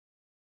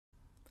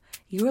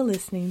You're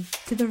listening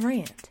to The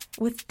Rant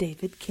with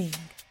David King.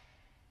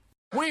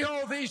 We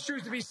hold these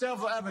truths to be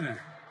self-evident.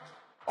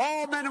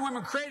 All men and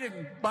women created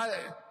by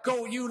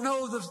go. You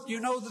know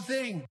the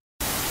thing.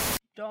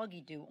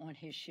 Doggy do on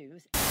his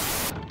shoes.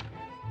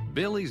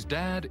 Billy's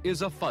dad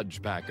is a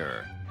fudge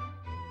packer.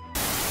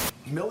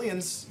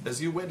 Millions,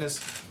 as you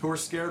witnessed, who are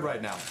scared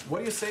right now. What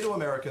do you say to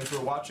Americans who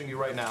are watching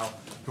you right now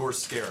who are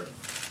scared?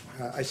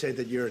 I say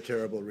that you're a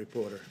terrible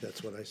reporter.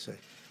 That's what I say.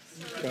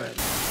 Go ahead.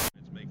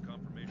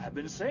 I've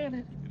been saying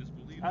it.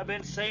 I've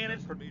been saying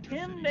it for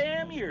 10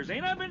 damn years.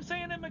 Ain't I been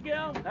saying it,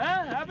 Miguel?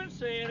 Huh? I've been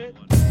saying it.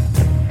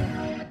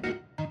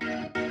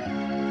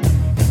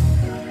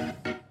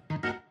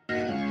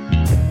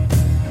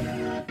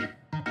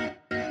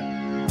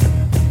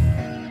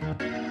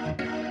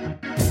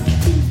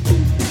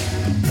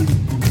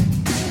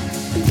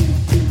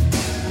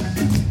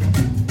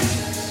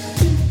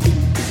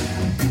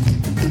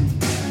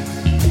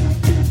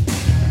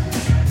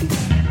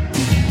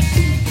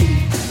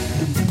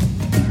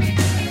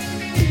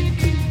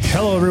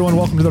 Hello, everyone.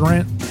 Welcome to The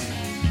Rant.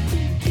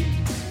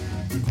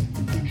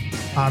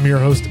 I'm your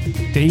host,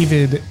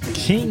 David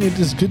King. It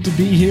is good to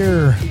be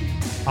here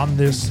on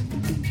this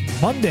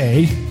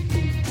Monday,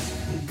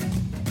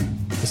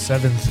 the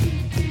 7th.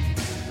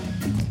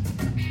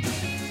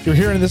 If you're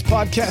hearing this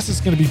podcast, it's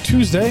going to be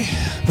Tuesday,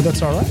 but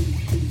that's all right.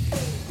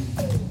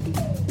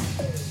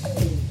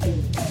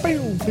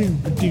 Boom, boom,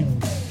 boom,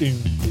 boom.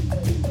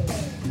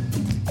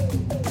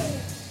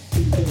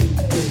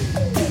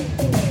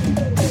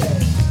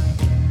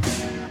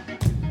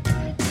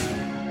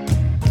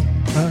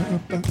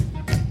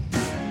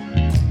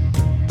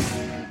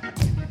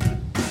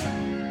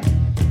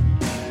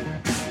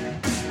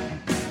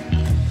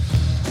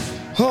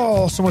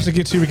 Oh, so much to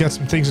get to. We got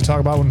some things to talk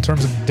about in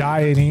terms of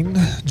dieting.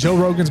 Joe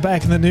Rogan's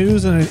back in the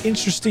news, and an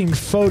interesting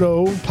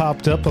photo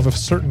popped up of a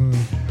certain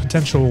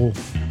potential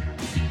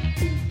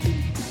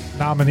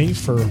nominee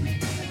to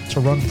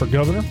run for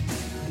governor.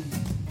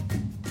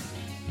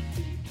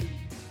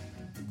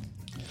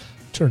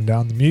 Turn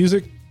down the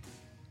music.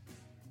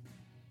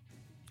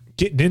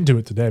 Getting into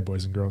it today,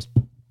 boys and girls.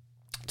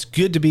 It's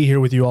good to be here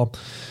with you all.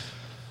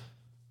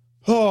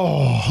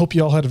 Oh, hope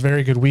you all had a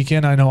very good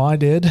weekend. I know I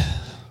did.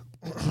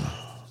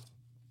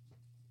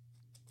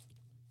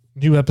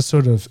 New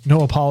episode of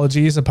No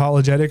Apologies,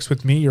 Apologetics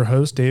with me, your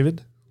host,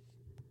 David,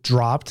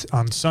 dropped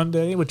on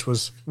Sunday, which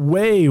was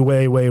way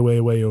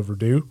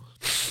overdue.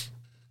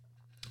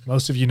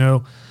 Most of you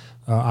know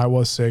I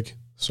was sick,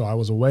 so I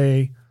was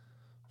away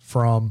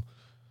from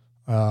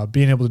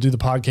being able to do the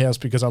podcast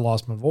because I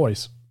lost my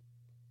voice.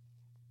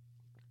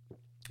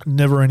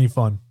 Never any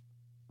fun.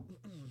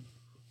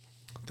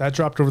 That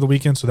dropped over the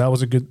weekend, so that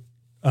was a good...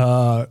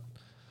 that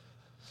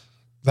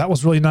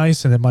was really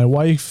nice, and then my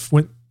wife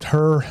went...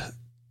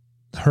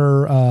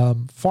 Her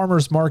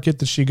farmer's market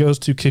that she goes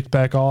to kicked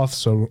back off,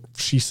 so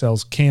she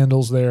sells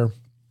candles there.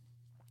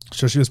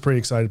 So she was pretty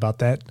excited about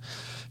that.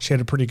 She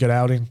had a pretty good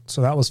outing,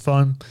 so that was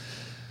fun.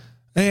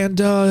 And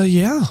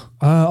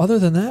other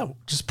than that,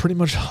 just pretty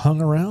much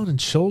hung around and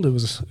chilled. It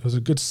was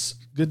a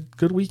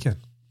good weekend.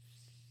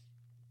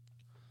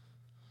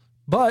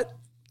 But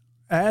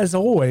as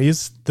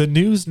always, the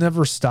news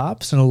never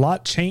stops, and a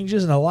lot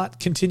changes, and a lot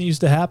continues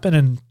to happen,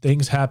 and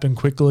things happen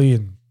quickly,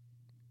 and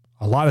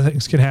a lot of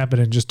things can happen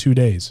in just 2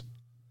 days.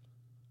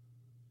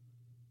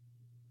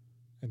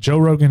 And Joe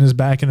Rogan is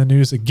back in the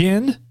news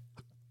again.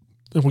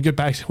 And we'll get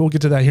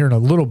to that here in a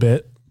little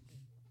bit.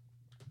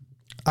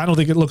 I don't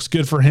think it looks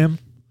good for him,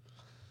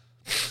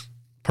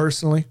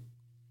 personally.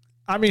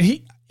 I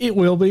mean, it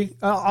will be.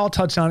 I'll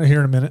touch on it here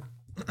in a minute.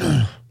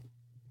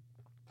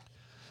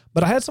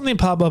 But I had something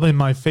pop up in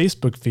my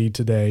Facebook feed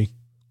today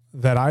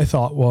that I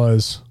thought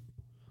was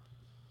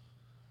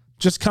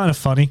just kind of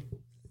funny.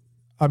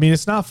 I mean,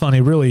 it's not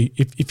funny, really.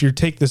 If you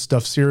take this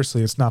stuff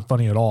seriously, it's not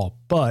funny at all.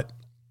 But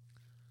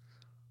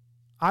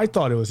I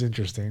thought it was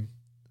interesting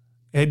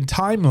and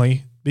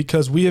timely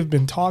because we have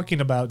been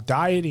talking about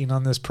dieting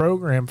on this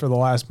program for the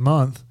last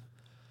month.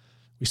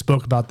 We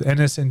spoke about the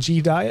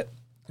NSNG diet,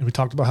 and we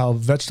talked about how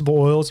vegetable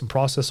oils and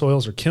processed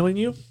oils are killing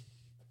you.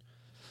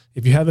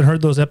 If you haven't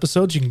heard those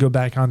episodes, you can go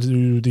back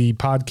onto the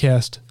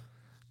podcast,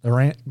 The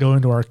Rant, go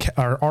into our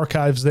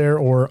archives there,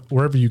 or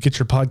wherever you get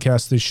your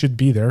podcasts. They should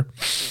be there.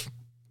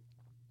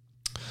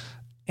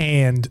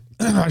 And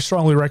I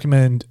strongly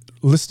recommend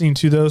listening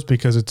to those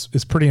because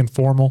it's pretty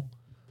informal.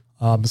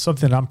 It's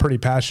something I'm pretty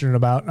passionate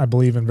about. I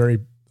believe in it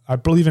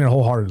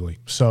wholeheartedly.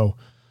 So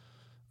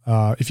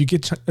if you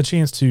get a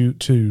chance to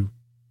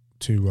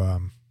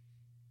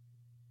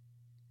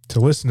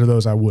listen to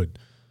those, I would.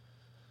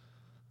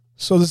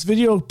 So this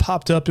video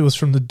popped up. It was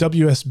from the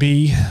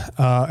WSB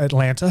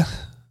Atlanta,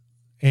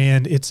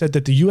 and it said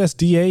that the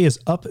USDA is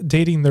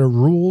updating their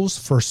rules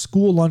for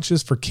school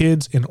lunches for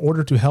kids in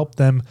order to help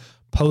them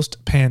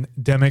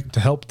post-pandemic, to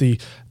help the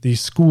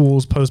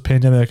schools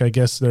post-pandemic. I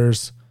guess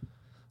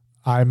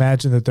I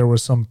imagine that there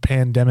was some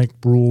pandemic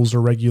rules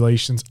or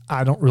regulations.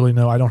 I don't really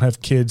know. I don't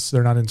have kids.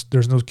 I don't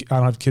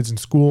have kids in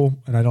school,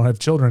 and I don't have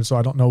children, so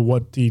I don't know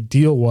what the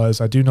deal was.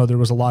 I do know there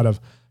was a lot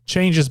of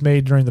changes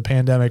made during the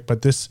pandemic,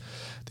 but these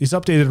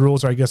updated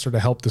rules, I guess, are to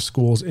help the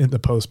schools in the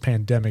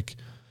post-pandemic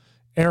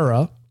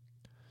era.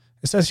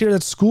 It says here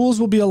that schools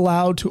will be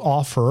allowed to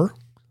offer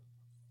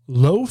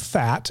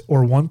low-fat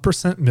or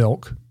 1%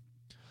 milk,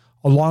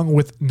 along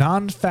with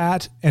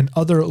non-fat and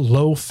other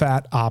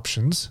low-fat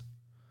options.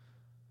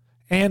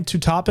 And to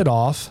top it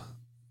off,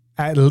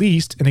 at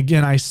least, and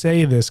again, I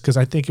say this because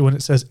I think when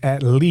it says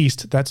at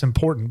least, that's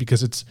important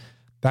because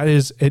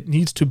it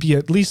needs to be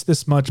at least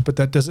this much, but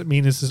that doesn't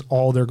mean this is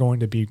all they're going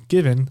to be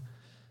given.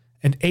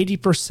 And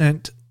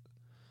 80%,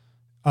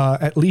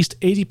 at least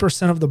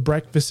 80% of the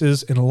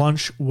breakfasts and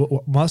lunch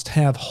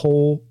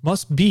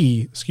must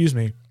be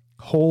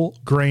whole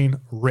grain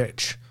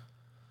rich.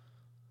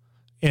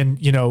 And,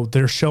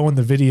 they're showing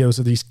the videos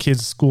of these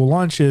kids' school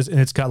lunches, and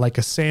it's got like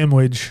a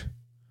sandwich.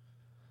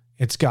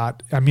 It's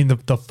got,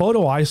 the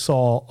photo I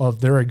saw of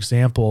their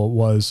example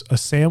was a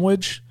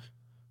sandwich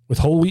with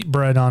whole wheat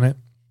bread on it.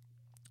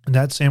 And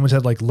that sandwich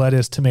had like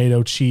lettuce,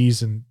 tomato,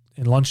 cheese, and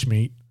lunch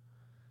meat.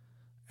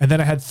 And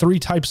then it had 3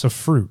 types of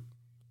fruit.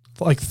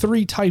 Like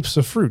 3 types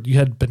of fruit. You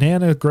had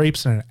banana,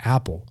 grapes, and an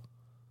apple.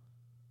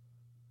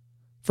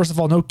 First of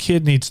all, no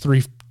kid needs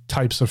 3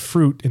 types of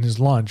fruit in his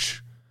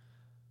lunch.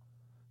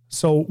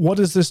 So what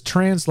does this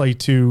translate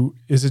to?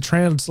 Is it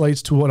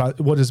translates to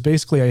what is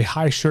basically a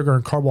high sugar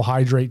and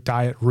carbohydrate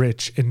diet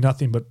rich in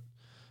nothing but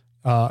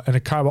and a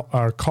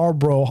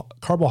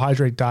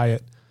carbohydrate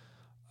diet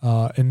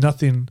and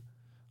nothing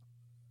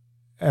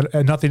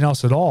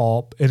else at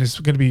all. And it's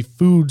going to be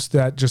foods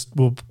that just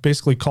will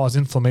basically cause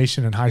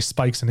inflammation and high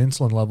spikes in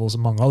insulin levels,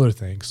 among other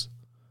things.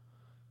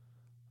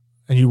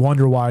 And you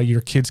wonder why your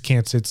kids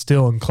can't sit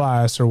still in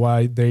class or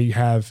why they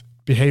have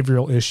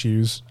behavioral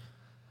issues.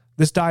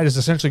 This diet is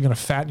essentially going to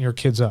fatten your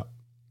kids up,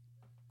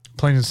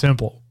 plain and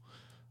simple.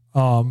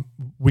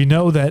 We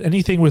know that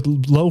anything with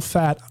low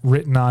fat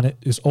written on it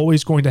is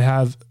always going to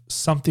have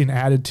something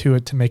added to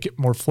it to make it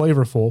more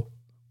flavorful,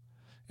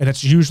 and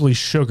it's usually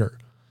sugar.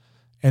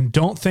 And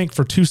don't think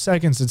for 2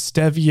 seconds that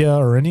stevia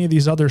or any of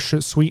these other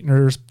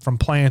sweeteners from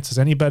plants is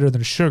any better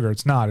than sugar.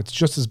 It's not. It's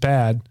just as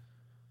bad.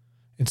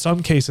 In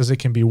some cases, it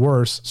can be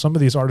worse. Some of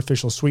these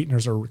artificial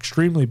sweeteners are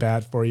extremely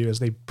bad for you as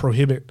they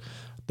prohibit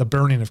the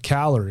burning of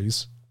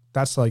calories.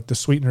 That's like the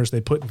sweeteners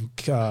they put in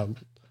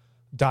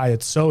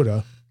diet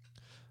soda.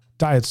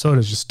 Diet soda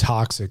is just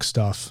toxic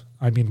stuff.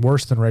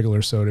 Worse than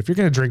regular soda. If you're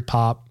going to drink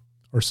pop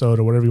or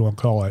soda, whatever you want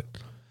to call it,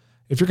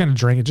 if you're going to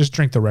drink it, just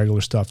drink the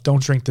regular stuff.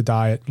 Don't drink the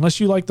diet unless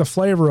you like the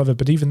flavor of it.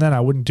 But even then, I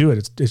wouldn't do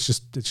it. It's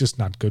just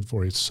not good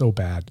for you. It's so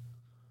bad.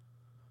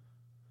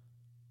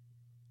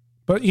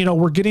 But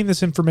we're getting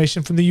this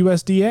information from the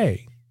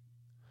USDA.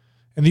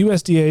 And the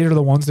USDA are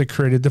the ones that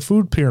created the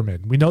food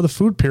pyramid. We know the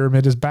food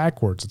pyramid is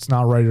backwards. It's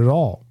not right at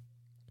all.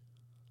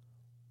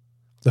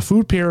 The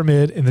food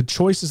pyramid and the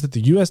choices that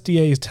the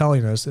USDA is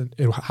telling us and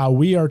how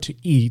we are to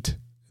eat,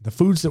 the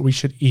foods that we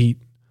should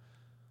eat,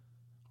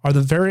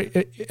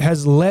 it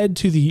has led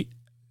to the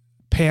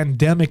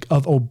pandemic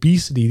of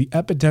obesity, the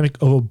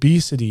epidemic of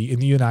obesity in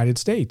the United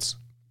States.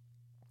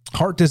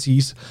 Heart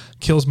disease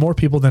kills more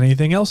people than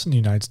anything else in the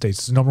United States.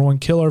 It's the number 1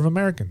 killer of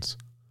Americans.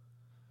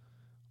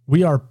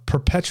 We are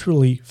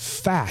perpetually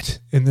fat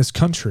in this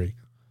country.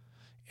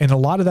 And a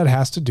lot of that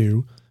has to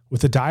do with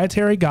the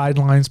dietary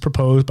guidelines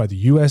proposed by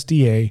the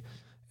USDA.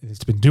 And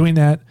it's been doing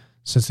that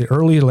since the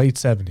early to late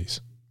 70s.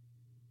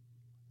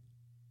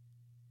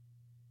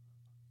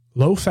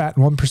 Low fat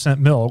 1%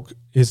 milk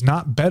is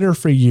not better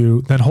for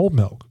you than whole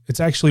milk. It's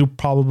actually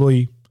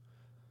probably,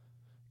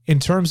 in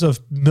terms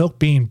of milk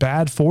being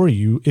bad for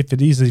you, if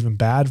it is even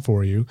bad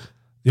for you,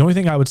 the only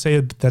thing I would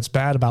say that's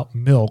bad about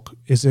milk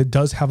is it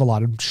does have a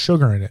lot of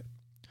sugar in it.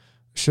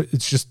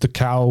 It's just the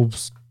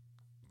cow's,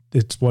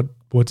 it's what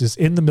is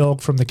in the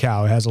milk from the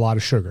cow. It has a lot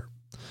of sugar.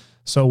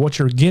 So what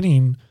you're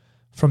getting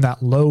from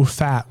that low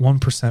fat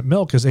 1%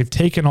 milk is they've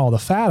taken all the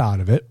fat out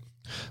of it,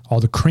 all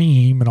the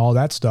cream and all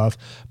that stuff,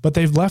 but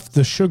they've left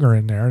the sugar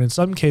in there. And in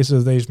some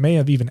cases, they may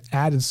have even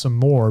added some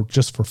more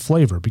just for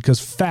flavor, because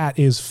fat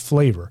is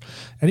flavor.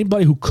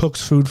 Anybody who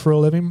cooks food for a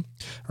living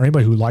or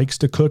anybody who likes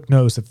to cook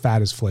knows that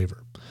fat is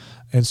flavor.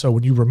 And so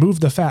when you remove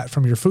the fat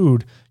from your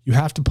food, you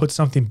have to put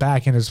something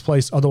back in its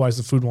place. Otherwise,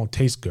 the food won't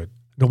taste good.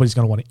 Nobody's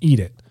going to want to eat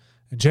it.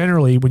 And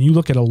generally, when you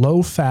look at a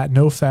low fat,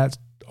 no fat,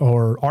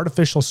 or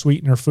artificial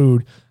sweetener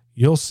food,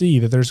 you'll see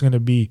that there's going to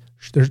be,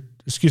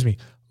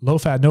 low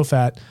fat, no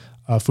fat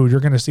food. You're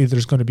going to see that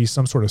there's going to be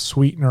some sort of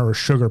sweetener or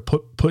sugar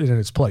put in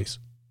its place.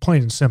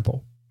 Plain and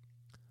simple.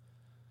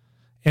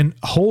 And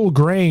whole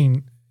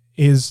grain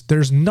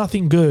there's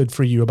nothing good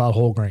for you about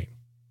whole grain.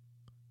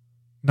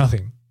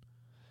 Nothing.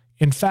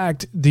 In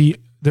fact,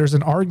 there's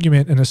an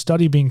argument and a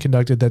study being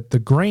conducted that the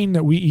grain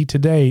that we eat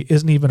today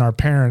isn't even our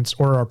parents'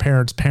 or our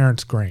parents'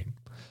 parents' grain.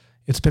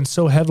 It's been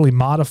so heavily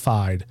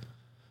modified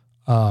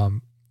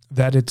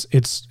that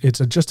it's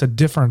just a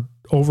different,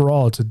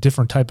 overall, it's a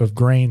different type of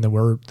grain than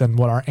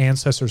what our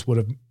ancestors would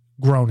have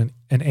grown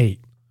and ate.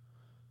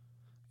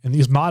 And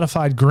these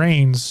modified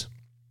grains,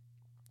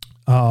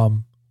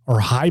 or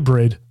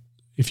hybrid,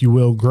 if you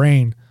will,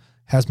 grain,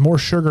 has more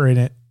sugar in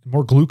it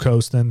more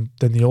glucose than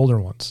the older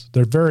ones.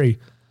 They're very.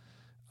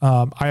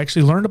 I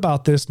actually learned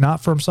about this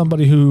not from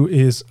somebody who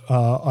is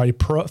a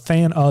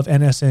fan of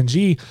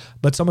NSNG,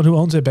 but someone who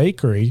owns a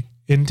bakery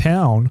in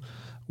town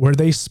where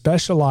they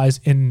specialize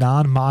in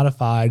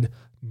non-modified,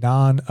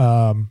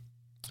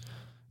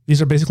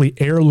 these are basically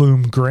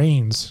heirloom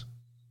grains.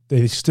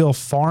 They still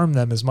farm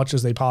them as much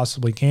as they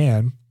possibly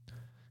can.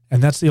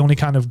 And that's the only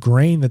kind of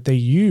grain that they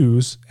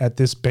use at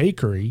this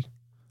bakery.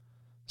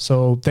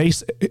 So they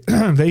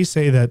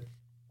say that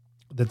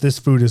this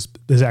food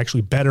is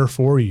actually better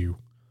for you.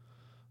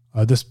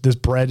 This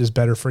bread is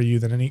better for you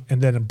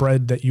than a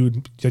bread that you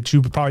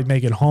would probably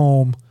make at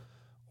home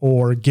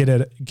or get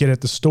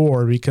at the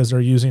store, because they're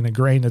using a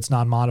grain that's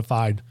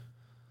non-modified,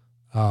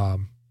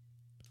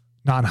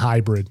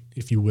 non-hybrid,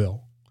 if you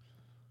will.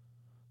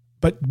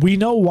 But we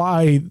know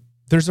why.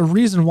 There's a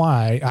reason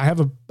why. I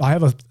have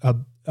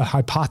a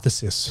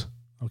hypothesis.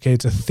 Okay,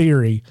 it's a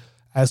theory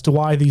as to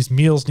why these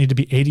meals need to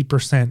be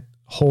 80%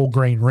 whole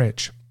grain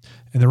rich,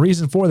 and the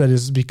reason for that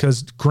is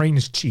because grain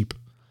is cheap.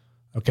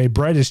 Okay,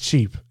 bread is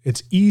cheap.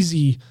 It's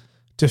easy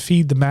to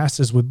feed the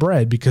masses with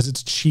bread because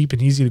it's cheap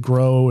and easy to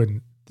grow,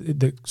 and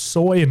the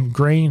soy and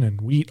grain and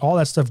wheat, all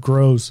that stuff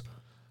grows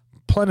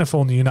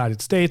plentiful in the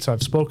United States.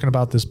 I've spoken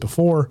about this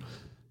before.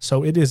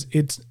 So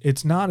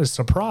it's not a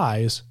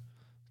surprise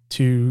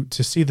to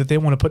see that they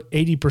want to put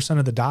 80%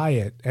 of the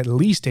diet, at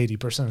least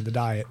 80% of the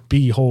diet,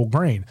 be whole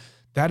grain.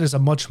 That is a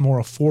much more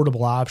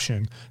affordable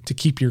option to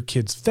keep your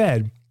kids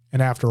fed.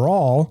 And after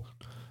all,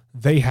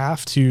 they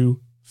have to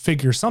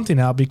figure something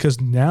out,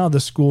 because now the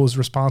school is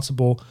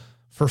responsible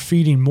for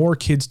feeding more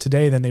kids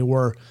today than they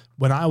were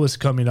when I was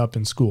coming up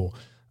in school.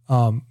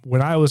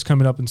 When I was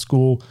coming up in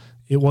school,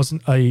 it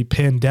wasn't a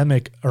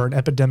pandemic or an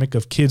epidemic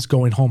of kids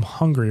going home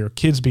hungry or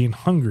kids being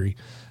hungry.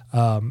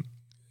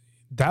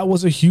 That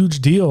was a huge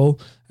deal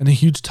and a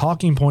huge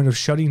talking point of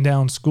shutting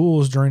down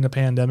schools during the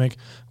pandemic,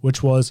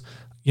 which was,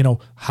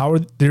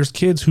 there's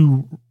kids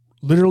who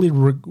literally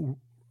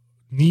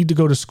need to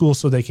go to school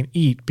so they can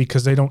eat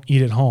because they don't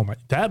eat at home.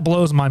 That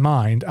blows my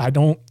mind. I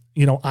don't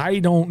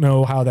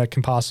know how that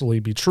can possibly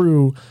be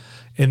true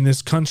in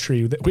this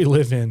country that we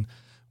live in,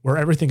 where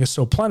everything is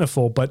so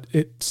plentiful, but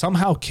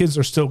somehow kids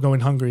are still going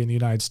hungry in the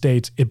United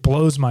States. It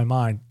blows my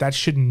mind. That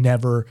should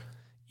never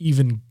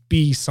even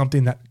be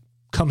something that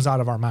comes out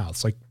of our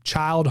mouths. Like,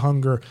 child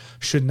hunger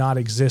should not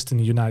exist in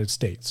the United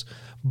States.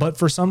 But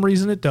for some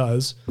reason it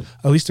does,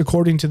 at least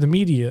according to the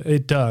media,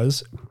 it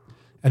does.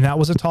 And that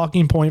was a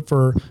talking point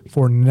for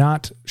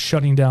not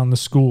shutting down the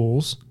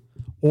schools,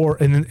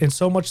 and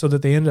so much so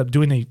that they ended up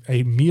doing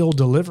a meal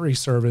delivery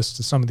service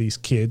to some of these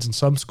kids in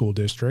some school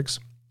districts.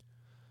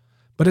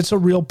 But it's a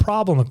real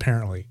problem,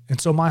 apparently. And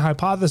so my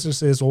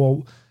hypothesis is,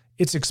 well,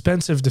 it's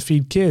expensive to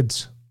feed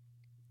kids.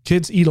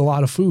 Kids eat a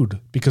lot of food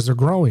because they're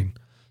growing.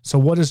 So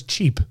what is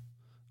cheap?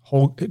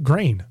 Whole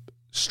grain.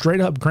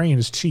 Straight up grain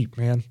is cheap,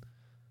 man.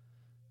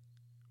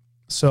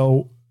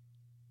 So,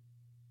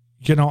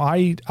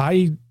 I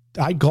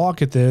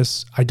gawk at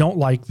this. I don't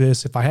like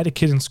this. If I had a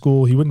kid in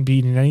school, he wouldn't be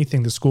eating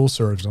anything the school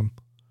serves him.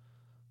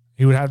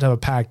 He would have to have a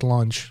packed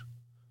lunch.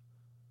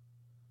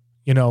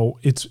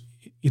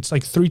 It's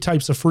like 3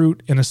 types of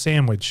fruit and a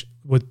sandwich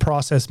with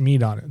processed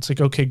meat on it. It's like,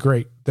 okay,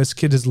 great. This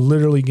kid is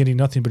literally getting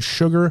nothing but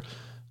sugar,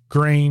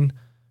 grain.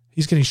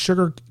 He's getting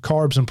sugar,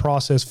 carbs, and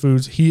processed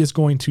foods. He is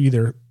going to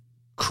either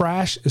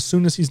crash as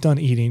soon as he's done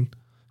eating.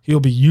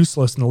 He'll be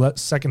useless in the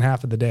second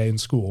half of the day in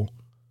school.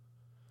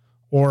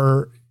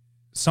 Or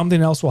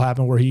something else will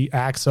happen where he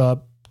acts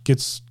up,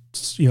 gets,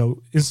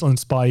 insulin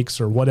spikes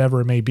or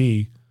whatever it may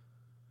be.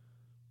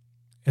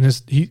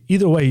 And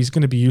either way, he's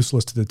going to be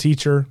useless to the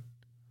teacher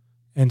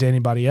and to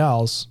anybody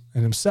else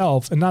and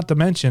himself. And not to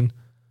mention,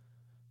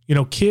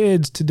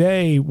 kids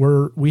today,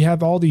 we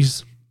have all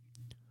these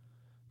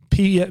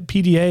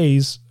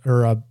PDAs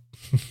or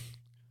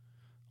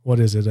what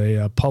is it?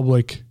 A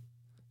public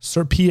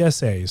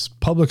PSAs,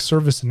 public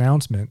service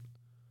announcement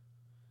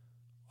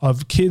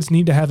of kids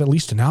need to have at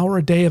least an hour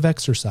a day of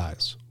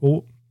exercise.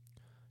 Well,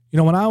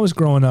 when I was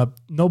growing up,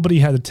 nobody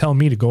had to tell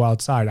me to go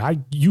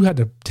outside. You had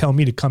to tell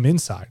me to come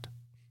inside.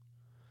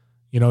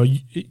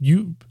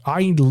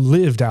 I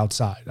lived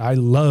outside. I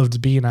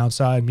loved being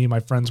outside. Me and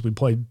my friends, we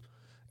played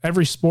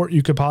every sport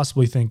you could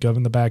possibly think of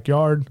in the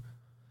backyard.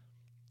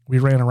 We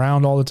ran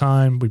around all the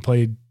time. We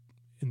played.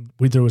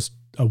 There was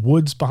a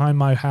woods behind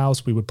my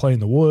house. We would play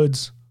in the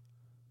woods.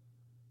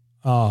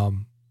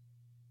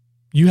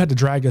 You had to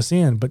drag us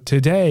in. But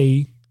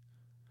today,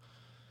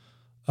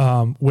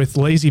 with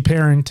lazy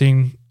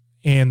parenting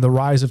and the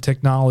rise of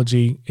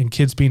technology and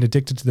kids being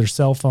addicted to their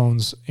cell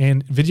phones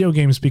and video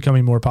games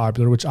becoming more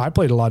popular, which I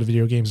played a lot of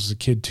video games as a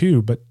kid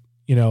too, but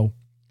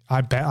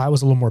I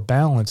was a little more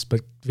balanced,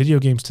 but video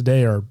games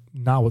today are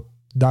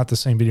not the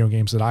same video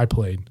games that I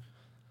played.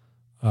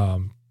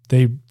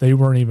 They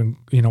weren't even,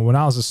 when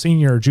I was a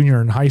senior or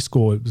junior in high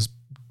school, it was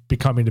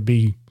becoming to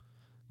be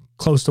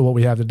close to what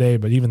we have today.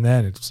 But even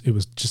then it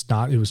was just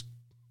not,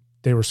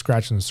 they were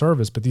scratching the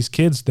surface. But these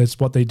kids, that's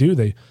what they do.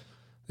 They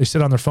They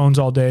sit on their phones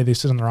all day. They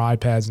sit on their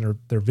iPads and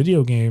their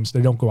video games.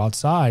 They don't go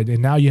outside. And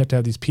now you have to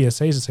have these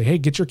PSAs that say, hey,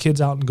 get your kids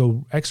out and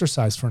go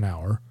exercise for an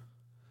hour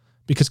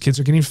because kids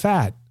are getting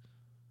fat.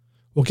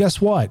 Well,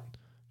 guess what?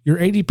 Your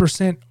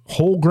 80%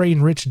 whole grain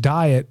rich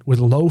diet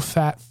with low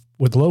fat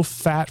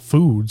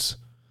foods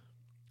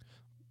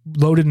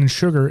loaded in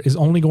sugar is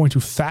only going to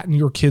fatten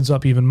your kids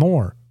up even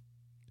more.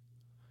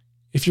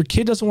 If your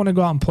kid doesn't want to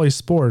go out and play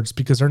sports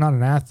because they're not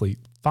an athlete,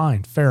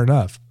 fine, fair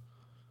enough.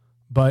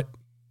 But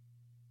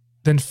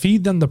then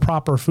feed them the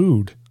proper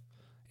food.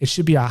 It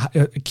should be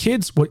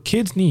what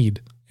kids need.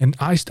 And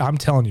I'm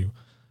telling you,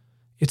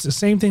 it's the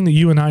same thing that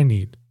you and I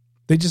need.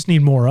 They just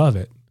need more of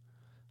it.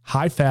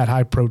 High fat,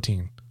 high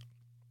protein,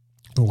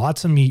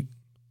 lots of meat,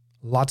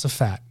 lots of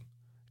fat.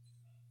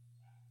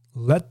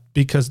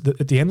 Because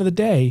at the end of the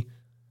day,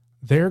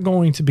 they're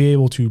going to be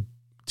able to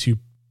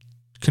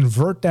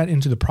convert that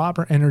into the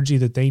proper energy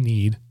that they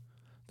need.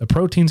 The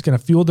protein's going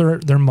to fuel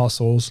their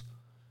muscles.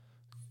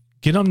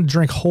 Get them to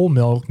drink whole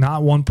milk,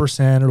 not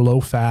 1% or low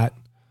fat.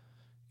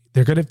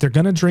 If they're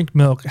gonna drink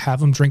milk,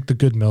 have them drink the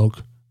good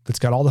milk that's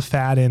got all the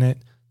fat in it.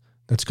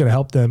 That's going to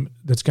help them.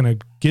 That's going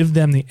to give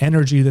them the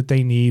energy that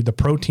they need, the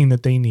protein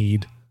that they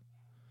need.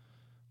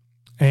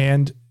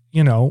 And,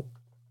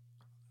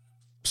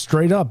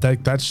 straight up,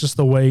 that's just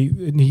the way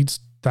it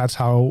needs. That's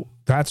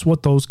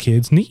what those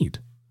kids need.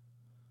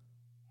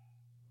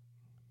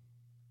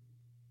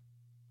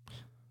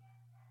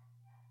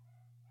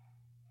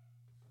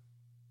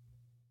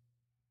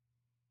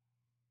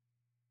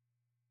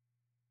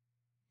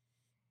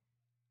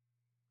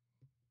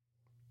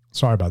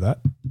 Sorry about that.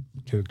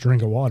 Get a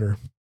drink of water.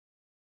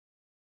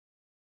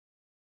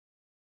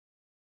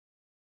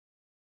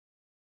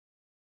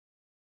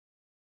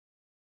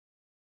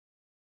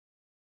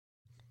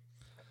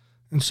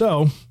 And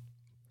so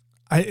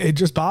it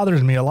just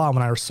bothers me a lot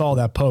when I saw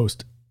that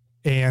post.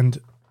 And,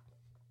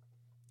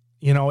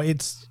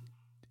 it's,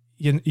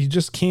 you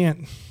just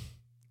can't.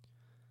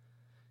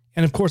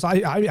 And of course,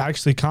 I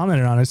actually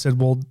commented on it.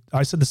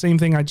 I said the same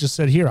thing I just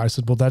said here. I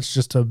said, well, that's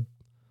just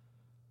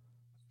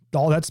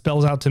all that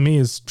spells out to me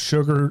is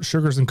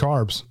sugars and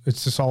carbs.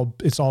 It's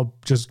all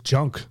just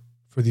junk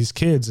for these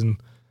kids. And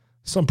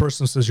some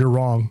person says you're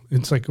wrong.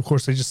 It's like, of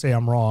course they just say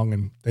I'm wrong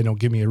and they don't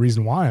give me a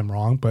reason why I'm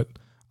wrong, but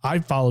I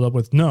followed up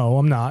with, no,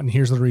 I'm not. And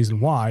here's the reason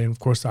why. And of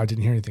course I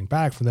didn't hear anything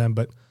back from them,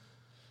 but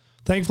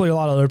thankfully a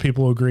lot of other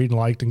people agreed and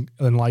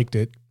liked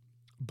it.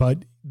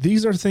 But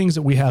these are things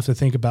that we have to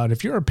think about.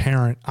 If you're a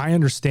parent, I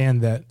understand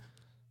that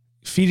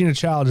feeding a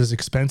child is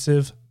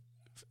expensive.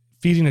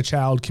 Feeding a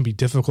child can be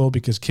difficult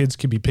because kids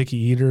can be picky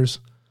eaters.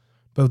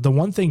 But the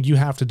one thing you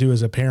have to do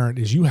as a parent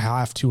is you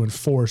have to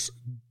enforce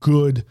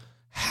good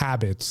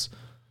habits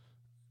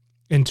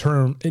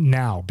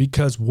now,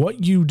 because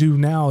what you do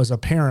now as a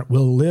parent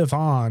will live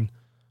on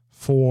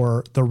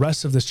for the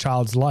rest of this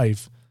child's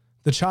life.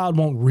 The child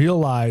won't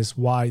realize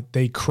why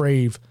they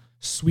crave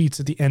sweets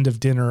at the end of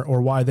dinner,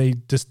 or why they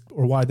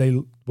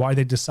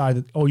decide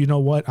that, oh, you know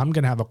what, I'm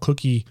going to have a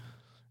cookie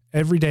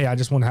every day. I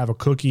just want to have a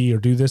cookie or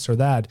do this or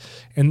that.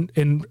 And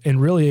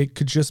really it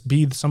could just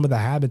be some of the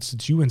habits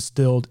that you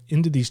instilled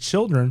into these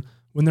children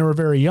when they were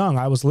very young.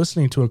 I was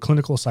listening to a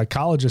clinical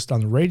psychologist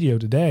on the radio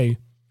today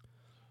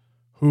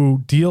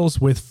who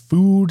deals with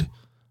food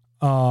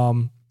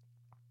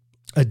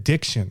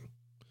addiction.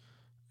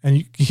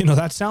 And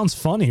that sounds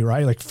funny,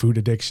 right? Like food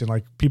addiction,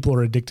 like people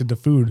are addicted to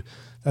food.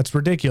 That's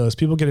ridiculous.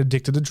 People get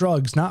addicted to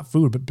drugs, not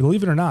food. But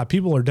believe it or not,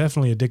 people are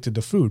definitely addicted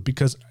to food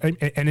because,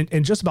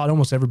 and just about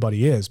almost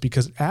everybody is,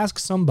 because ask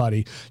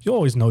somebody, you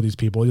always know these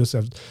people. You'll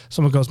have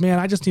someone goes, man,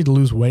 I just need to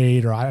lose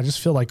weight, or I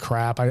just feel like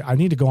crap. I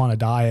need to go on a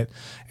diet.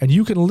 And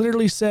you can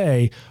literally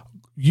say,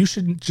 you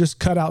should just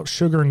cut out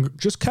sugar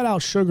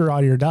out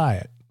of your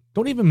diet.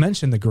 Don't even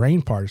mention the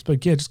grain parts,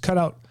 but yeah, just cut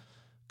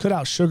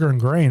out sugar and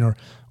grain,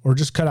 or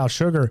just cut out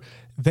sugar.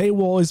 They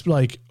will always be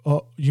like,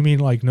 oh, you mean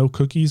like no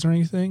cookies or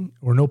anything,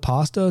 or no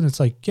pasta? And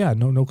it's like, yeah,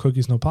 no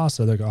cookies, no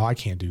pasta. They go, oh, I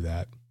can't do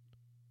that.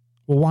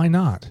 Well, why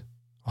not?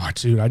 Oh,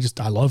 dude,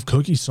 I love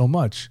cookies so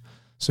much.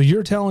 So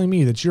you're telling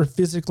me that you're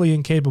physically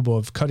incapable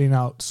of cutting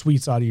out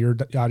sweets out of your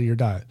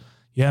diet?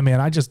 Yeah, man,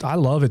 I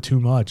love it too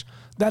much.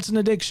 That's an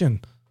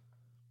addiction.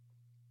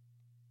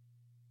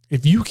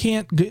 If you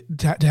can't get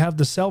to have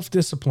the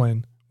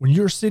self-discipline when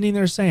you're sitting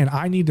there saying,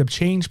 I need to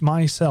change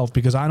myself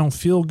because I don't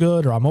feel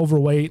good or I'm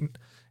overweight,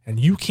 and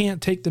you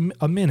can't take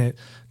a minute,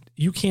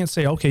 you can't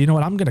say, okay, you know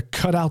what, I'm going to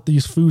cut out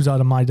these foods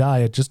out of my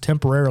diet just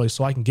temporarily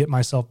so I can get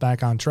myself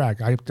back on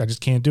track. I just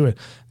can't do it.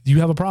 You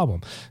have a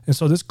problem. And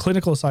so this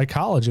clinical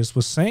psychologist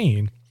was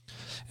saying,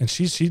 and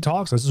she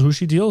talks, this is who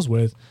she deals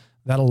with,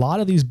 that a lot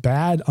of these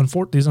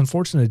these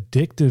unfortunate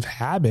addictive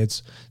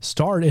habits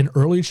start in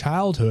early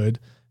childhood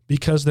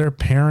because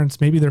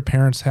maybe their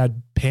parents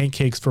had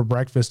pancakes for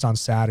breakfast on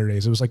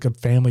Saturdays. It was like a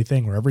family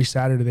thing where every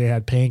Saturday they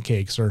had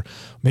pancakes, or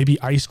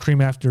maybe ice cream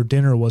after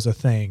dinner was a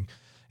thing.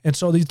 And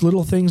so these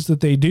little things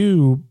that they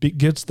do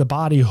gets the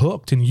body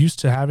hooked and used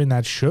to having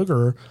that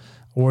sugar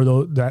or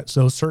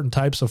those certain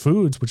types of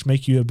foods, which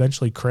make you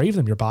eventually crave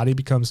them. Your body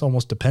becomes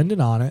almost dependent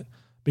on it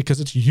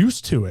because it's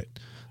used to it.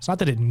 It's not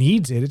that it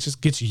needs it. It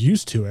just gets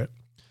used to it.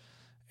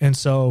 And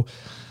so,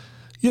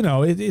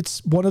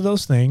 it's one of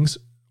those things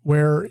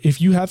where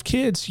if you have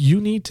kids, you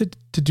need to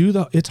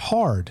do it's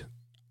hard.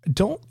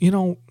 Don't,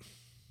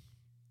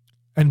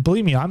 and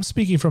believe me, I'm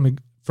speaking from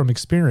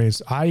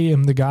experience. I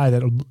am the guy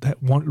that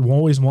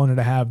always wanted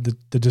to have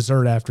the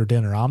dessert after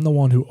dinner. I'm the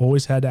one who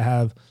always had to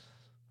have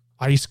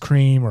ice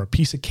cream or a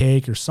piece of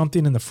cake or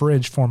something in the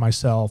fridge for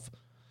myself.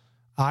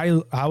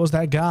 I was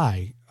that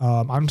guy.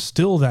 I'm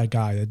still that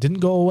guy that didn't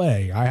go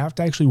away. I have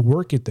to actually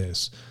work at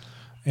this.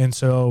 And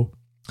so,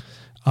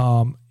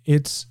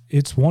 it's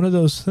one of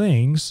those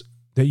things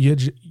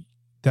that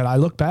I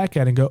look back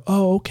at and go,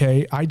 oh,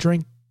 okay,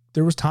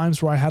 there was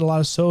times where I had a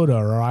lot of soda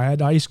or I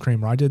had ice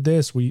cream or I did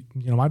this.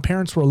 My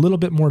parents were a little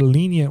bit more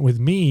lenient with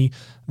me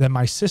than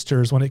my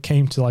sisters when it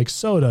came to like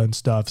soda and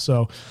stuff.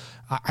 So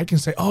I can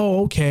say,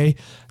 oh, okay,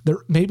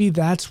 maybe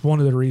that's one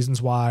of the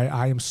reasons why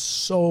I am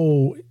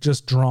so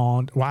just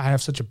drawn, why I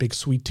have such a big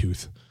sweet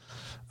tooth.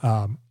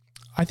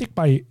 I think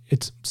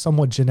it's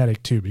somewhat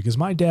genetic too, because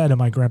my dad and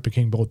my Grandpa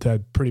King both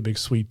had pretty big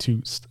sweet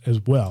tooths as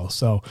well.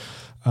 So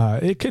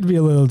it could be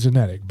a little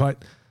genetic,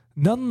 but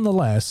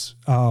nonetheless,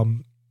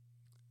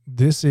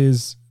 this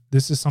is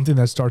something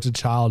that starts in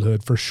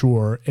childhood for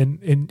sure.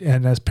 And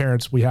as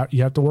parents, you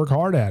have to work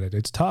hard at it.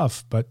 It's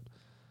tough, but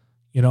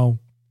you'll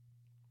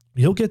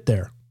get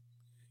there.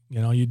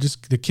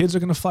 The kids are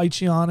going to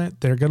fight you on it.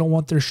 They're going to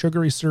want their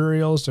sugary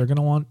cereals. They're going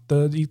to want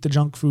to eat the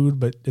junk food.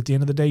 But at the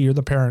end of the day, you're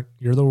the parent.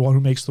 You're the one who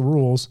makes the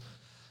rules.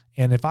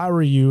 And if I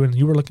were you and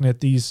you were looking at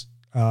these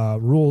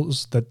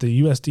rules that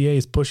the USDA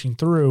is pushing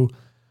through,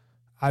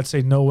 I'd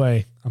say, no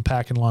way, I'm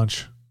packing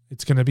lunch.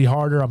 It's going to be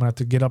harder. I'm going to have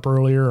to get up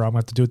earlier, or I'm going to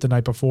have to do it the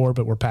night before,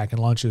 but we're packing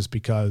lunches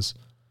because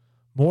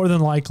more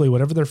than likely,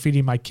 whatever they're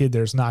feeding my kid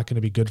there is not going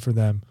to be good for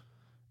them.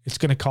 It's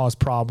going to cause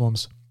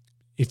problems.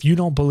 If you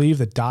don't believe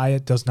that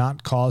diet does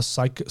not cause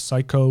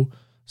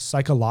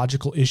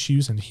psychological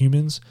issues in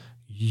humans,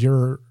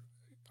 you're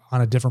on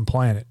a different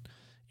planet.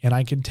 And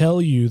I can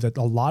tell you that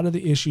a lot of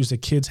the issues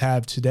that kids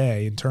have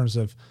today in terms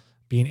of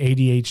being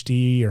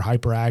ADHD or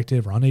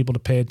hyperactive or unable to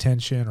pay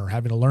attention or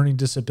having a learning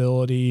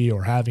disability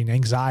or having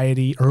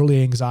anxiety,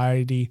 early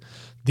anxiety,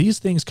 these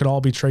things could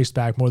all be traced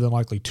back more than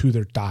likely to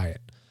their diet.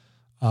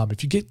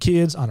 If you get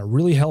kids on a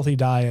really healthy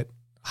diet,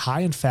 high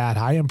in fat,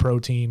 high in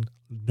protein,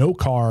 no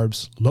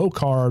carbs, low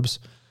carbs,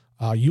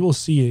 you will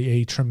see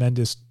a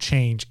tremendous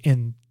change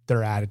in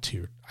their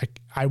attitude.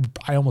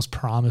 I almost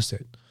promise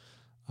it.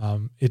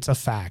 It's a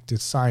fact.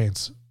 It's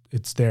science.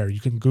 It's there. You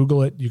can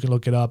Google it. You can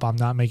look it up. I'm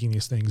not making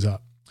these things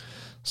up.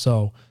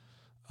 So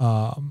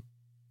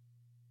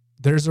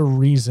there's a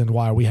reason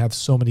why we have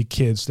so many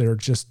kids that are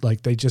just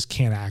like, they just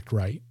can't act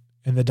right.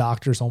 And the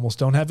doctors almost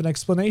don't have an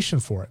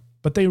explanation for it.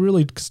 But they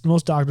really, because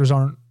most doctors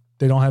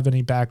they don't have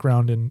any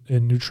background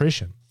in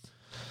nutrition.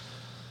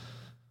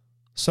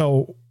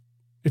 So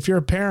if you're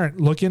a parent,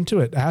 look into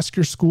it. Ask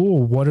your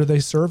school, what are they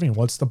serving?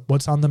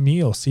 What's on the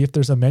meal? See if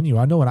there's a menu.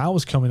 I know when I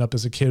was coming up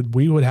as a kid,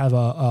 we would have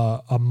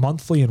a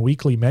monthly and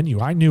weekly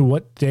menu. I knew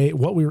what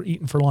we were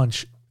eating for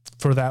lunch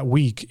for that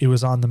week. It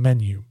was on the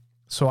menu.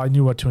 So I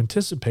knew what to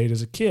anticipate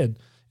as a kid,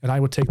 and I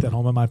would take that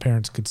home and my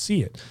parents could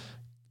see it.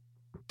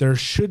 There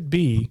should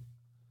be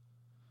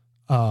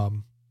that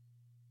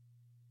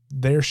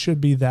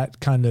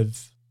kind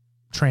of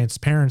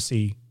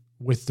transparency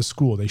with the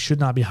school. They should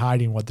not be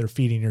hiding what they're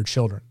feeding your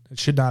children. It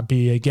should not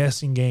be a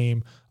guessing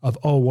game of,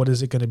 oh, what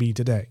is it going to be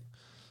today?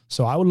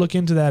 So I would look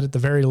into that at the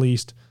very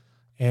least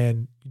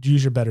and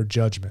use your better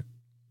judgment.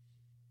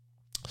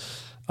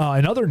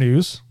 In other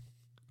news,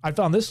 I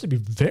found this to be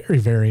very,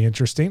 very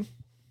interesting.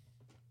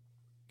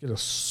 Get a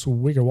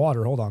swig of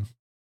water. Hold on.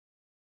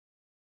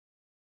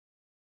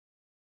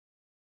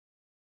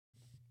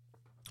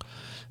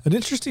 An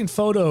interesting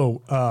photo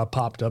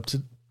popped up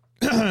to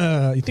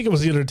I think it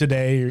was either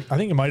today, or I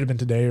think it might have been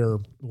today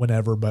or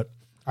whenever, but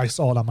I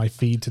saw it on my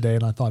feed today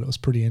and I thought it was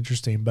pretty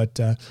interesting. But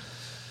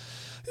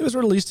it was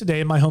released today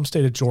in my home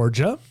state of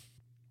Georgia.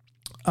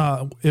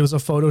 It was a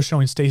photo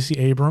showing Stacey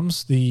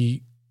Abrams,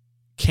 the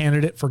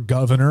candidate for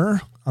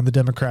governor on the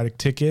Democratic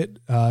ticket.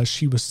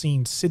 She was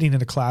seen sitting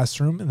in a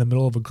classroom in the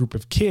middle of a group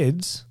of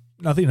kids.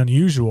 Nothing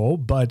unusual,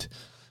 but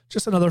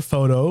just another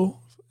photo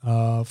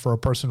for a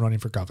person running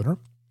for governor.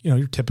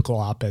 Your typical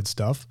op-ed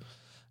stuff.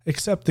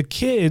 Except the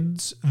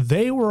kids,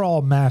 they were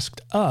all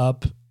masked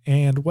up,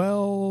 and,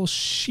 well,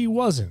 she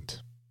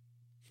wasn't.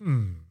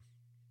 What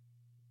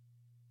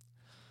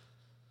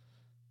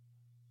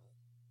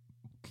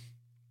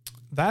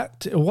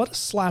a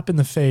slap in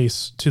the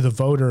face to the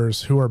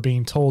voters who are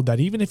being told that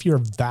even if you're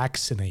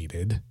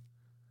vaccinated,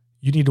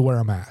 you need to wear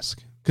a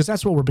mask. Because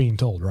that's what we're being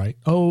told, right?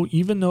 Oh,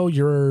 even though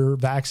you're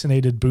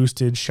vaccinated,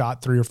 boosted,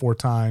 shot 3 or 4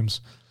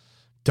 times,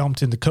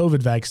 dumped in the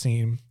COVID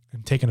vaccine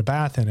and taken a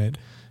bath in it,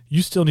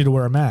 you still need to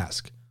wear a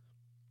mask.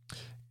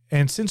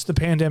 And since the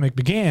pandemic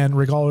began,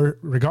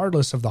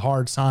 regardless of the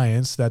hard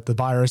science that the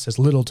virus has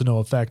little to no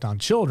effect on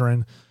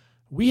children,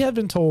 we have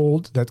been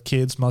told that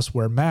kids must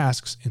wear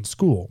masks in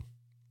school.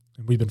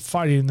 And we've been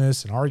fighting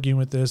this and arguing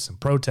with this and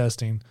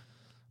protesting,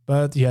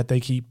 but yet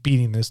they keep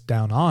beating this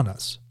down on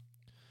us.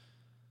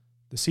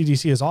 The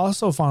CDC has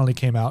also finally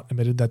came out and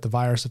admitted that the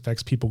virus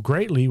affects people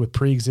greatly with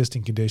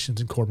pre-existing conditions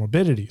and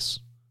comorbidities.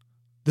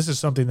 This is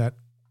something that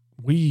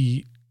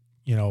we,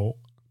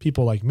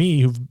 people like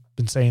me who've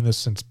been saying this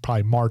since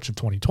probably March of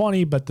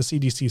 2020, but the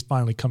CDC is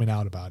finally coming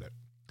out about it.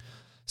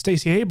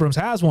 Stacey Abrams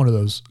has one of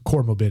those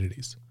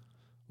comorbidities.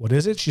 What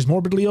is it? She's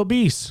morbidly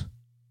obese.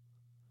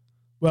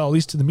 Well, at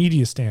least to the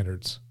media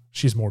standards,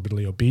 she's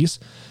morbidly obese.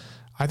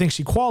 I think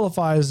she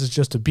qualifies as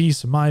just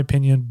obese in my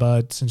opinion,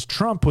 but since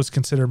Trump was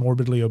considered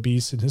morbidly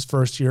obese in his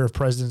first year of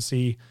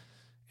presidency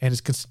and is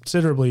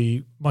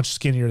considerably much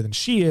skinnier than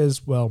she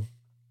is, well,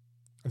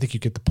 I think you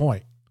get the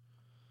point.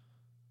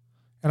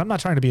 And I'm not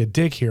trying to be a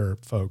dick here,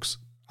 folks.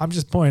 I'm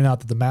just pointing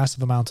out that the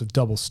massive amounts of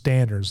double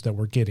standards that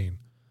we're getting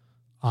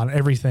on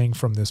everything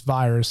from this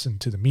virus and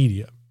to the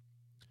media.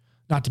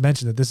 Not to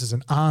mention that this is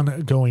an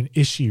ongoing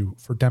issue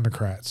for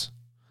Democrats.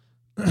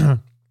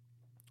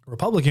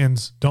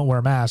 Republicans don't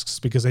wear masks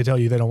because they tell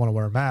you they don't want to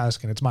wear a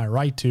mask and it's my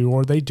right to,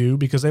 or they do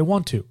because they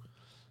want to.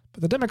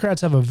 But the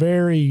Democrats have a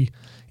very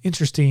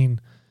interesting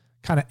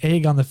kind of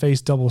egg on the face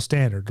double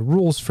standard. The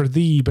rules for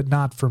thee, but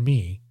not for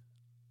me.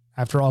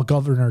 After all,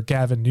 Governor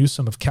Gavin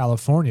Newsom of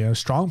California, a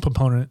strong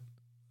proponent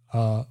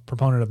of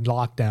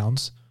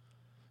lockdowns,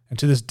 and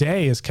to this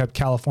day has kept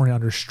California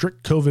under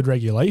strict COVID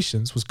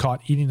regulations, was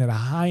caught eating at a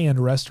high-end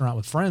restaurant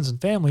with friends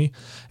and family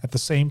at the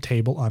same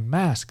table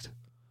unmasked.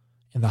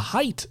 In the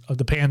height of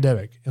the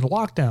pandemic and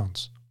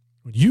lockdowns,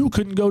 when you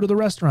couldn't go to the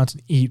restaurants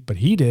and eat, but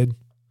he did.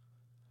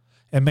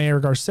 And Mayor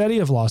Garcetti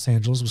of Los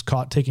Angeles was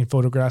caught taking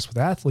photographs with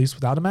athletes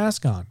without a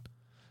mask on.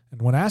 And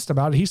when asked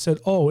about it, he said,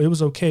 "Oh, it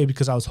was okay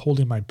because I was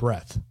holding my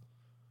breath."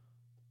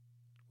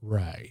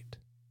 Right.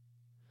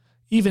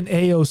 Even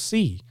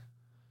AOC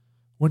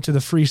went to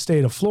the free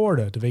state of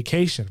Florida to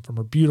vacation from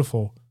her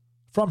beautiful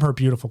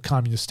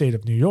communist state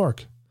of New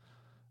York.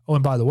 Oh,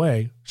 and by the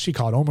way, she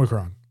caught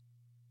Omicron.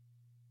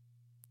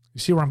 You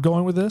see where I'm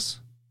going with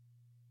this?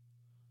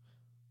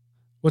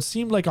 What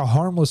seemed like a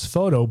harmless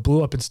photo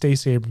blew up in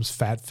Stacey Abrams'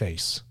 fat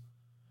face.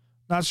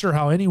 Not sure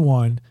how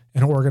anyone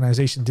in her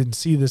organization didn't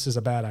see this as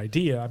a bad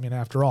idea. I mean,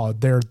 after all,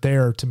 they're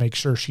there to make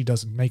sure she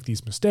doesn't make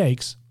these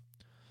mistakes.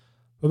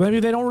 But maybe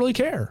they don't really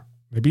care.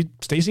 Maybe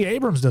Stacey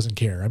Abrams doesn't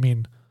care. I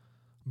mean,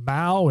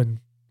 Mao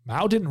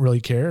didn't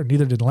really care.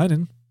 Neither did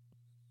Lenin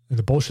in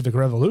the Bolshevik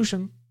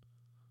Revolution.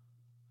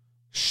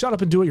 Shut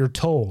up and do what you're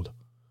told.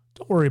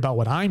 Don't worry about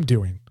what I'm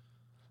doing.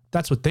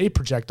 That's what they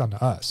project onto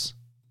us.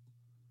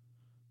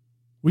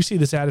 We see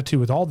this attitude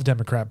with all the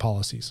Democrat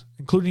policies,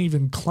 including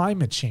even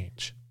climate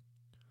change.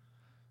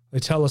 They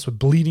tell us with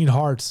bleeding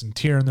hearts and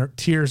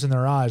tears in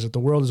their eyes that the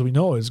world as we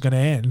know it is going to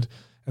end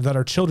and that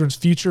our children's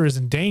future is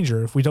in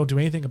danger if we don't do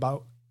anything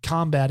about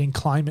combating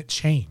climate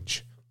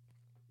change.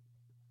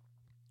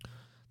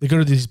 They go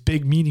to these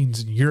big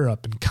meetings in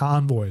Europe and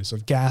convoys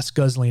of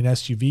gas-guzzling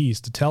SUVs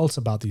to tell us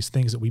about these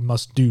things that we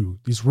must do,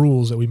 these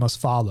rules that we must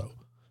follow.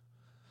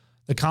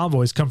 The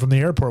convoys come from the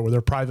airport where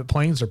their private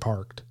planes are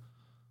parked.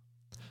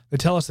 They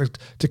tell us that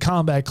to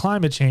combat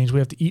climate change, we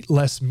have to eat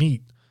less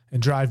meat and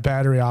drive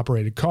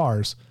battery-operated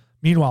cars.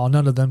 Meanwhile,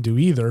 none of them do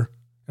either.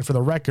 And for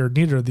the record,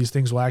 neither of these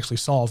things will actually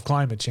solve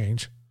climate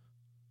change.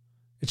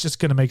 It's just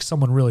going to make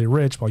someone really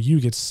rich while you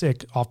get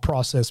sick off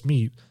processed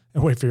meat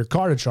and wait for your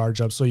car to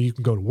charge up so you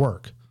can go to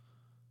work.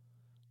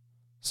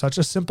 Such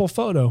a simple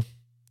photo.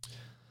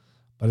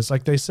 But it's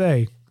like they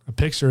say, a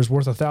picture is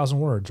worth 1,000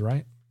 words,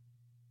 right?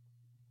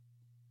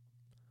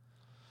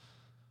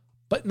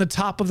 But in the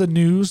top of the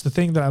news, the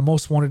thing that I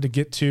most wanted to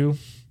get to,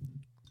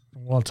 I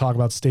want to talk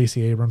about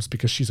Stacey Abrams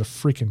because she's a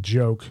freaking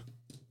joke.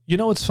 You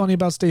know what's funny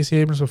about Stacey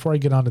Abrams before I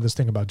get onto this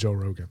thing about Joe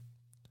Rogan?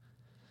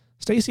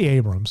 Stacey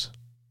Abrams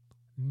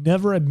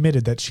never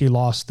admitted that she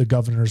lost the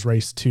governor's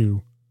race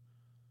to,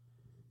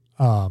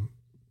 well,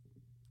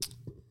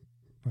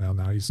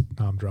 now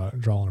I'm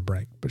drawing a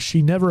blank, but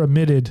she never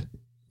admitted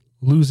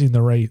losing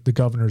the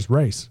governor's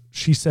race.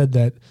 She said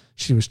that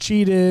she was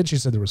cheated. She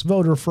said there was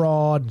voter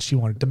fraud, and she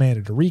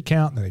demanded a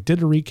recount. And then they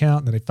did a recount,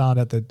 and then they found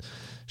out that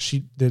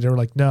they were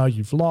like, "No,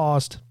 you've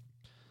lost."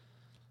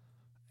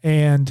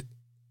 And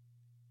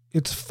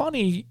it's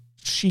funny.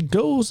 She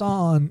goes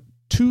on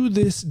to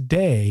this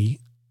day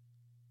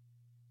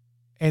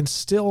and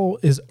still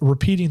is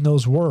repeating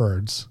those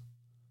words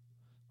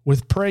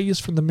with praise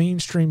from the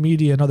mainstream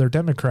media and other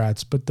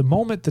Democrats. But the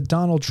moment that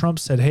Donald Trump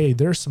said, "Hey,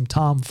 there's some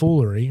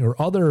tomfoolery," or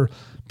other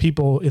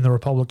people in the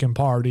Republican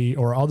Party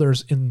or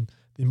others in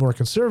the more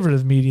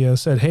conservative media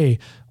said, "Hey,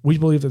 we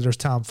believe that there's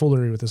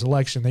tomfoolery with this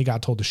election," they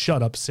got told to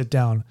shut up, sit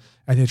down,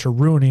 and that you're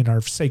ruining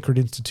our sacred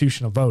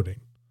institution of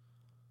voting.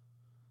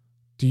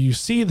 Do you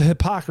see the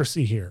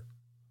hypocrisy here?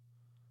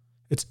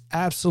 It's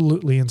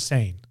absolutely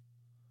insane.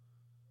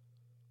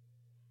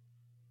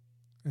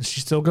 And she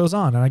still goes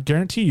on. And I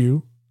guarantee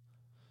you,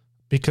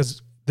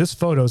 because this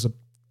photo is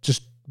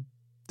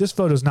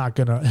not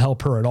going to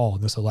help her at all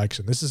in this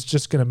election. This is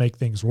just going to make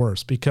things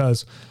worse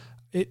because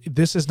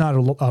this is not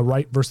a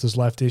right versus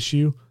left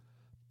issue.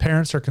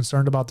 Parents are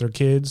concerned about their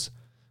kids.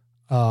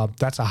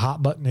 That's a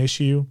hot button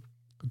issue.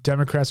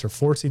 Democrats are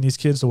forcing these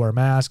kids to wear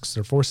masks.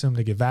 They're forcing them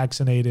to get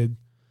vaccinated.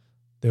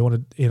 They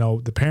want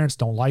to, the parents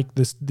don't like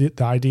this, the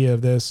idea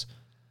of this.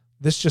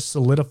 This just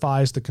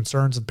solidifies the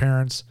concerns of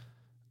parents.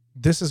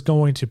 This is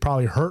going to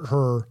probably hurt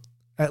her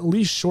at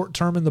least short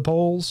term in the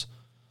polls.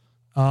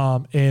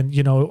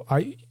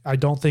 I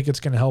don't think it's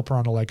going to help her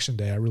on election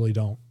day. I really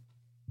don't.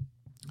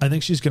 I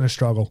think she's going to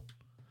struggle.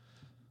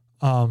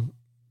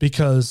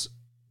 Because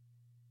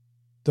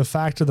the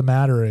fact of the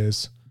matter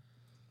is,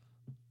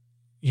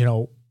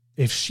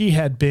 if she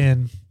had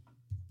been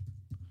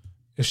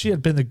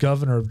the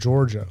governor of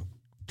Georgia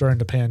during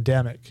the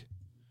pandemic,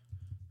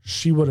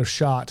 she would have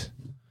shut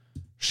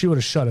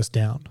us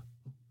down.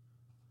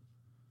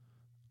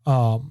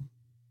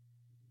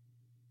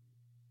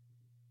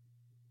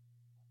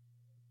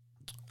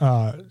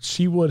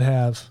 She would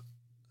have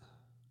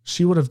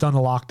done the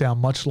lockdown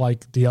much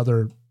like the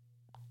other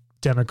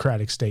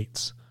Democratic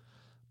states.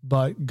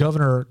 But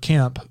Governor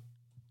Kemp,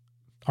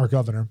 our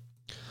governor,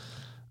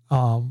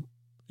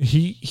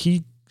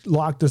 he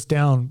locked us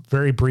down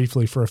very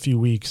briefly for a few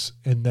weeks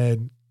and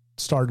then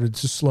started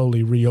to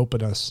slowly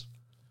reopen us.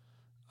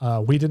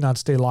 We did not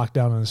stay locked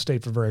down in the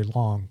state for very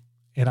long.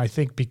 And I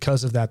think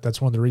because of that, that's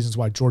one of the reasons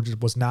why Georgia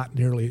was not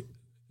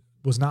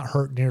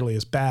hurt nearly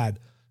as bad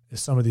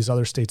as some of these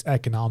other states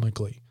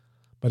economically.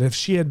 But if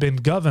she had been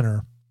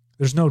governor,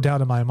 there's no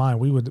doubt in my mind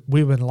we would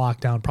have been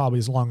locked down probably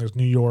as long as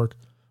New York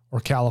or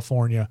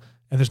California,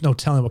 and there's no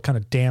telling what kind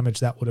of damage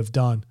that would have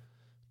done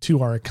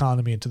to our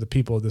economy and to the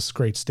people of this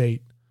great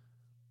state.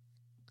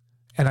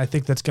 And I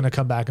think that's going to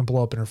come back and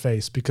blow up in her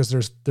face because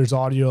there's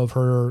audio of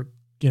her,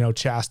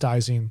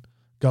 chastising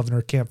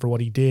Governor Kemp for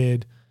what he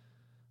did.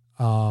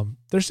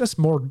 There's just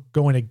more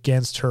going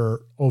against her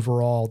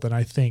overall than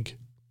I think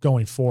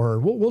going for her.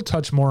 We'll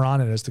touch more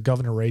on it as the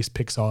governor race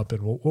picks up,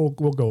 and we'll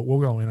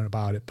go in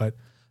about it. But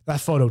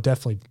that photo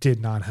definitely did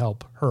not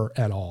help her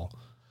at all.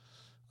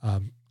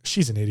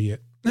 She's an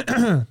idiot.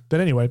 But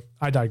anyway,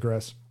 I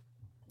digress.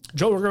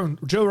 Joe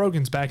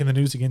Rogan's back in the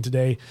news again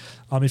today.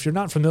 If you're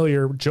not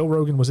familiar, Joe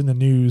Rogan was in the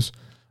news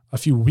a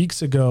few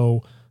weeks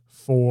ago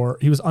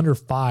he was under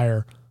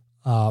fire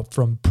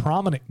from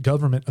prominent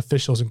government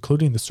officials,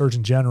 including the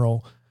Surgeon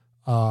General,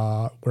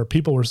 where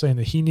people were saying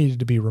that he needed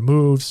to be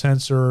removed,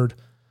 censored,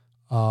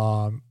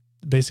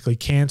 basically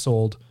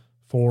canceled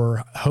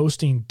for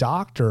hosting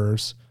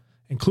doctors,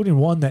 including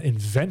one that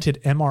invented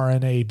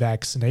mRNA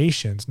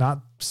vaccinations, not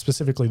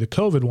specifically the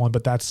COVID one,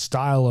 but that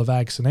style of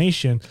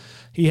vaccination.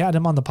 He had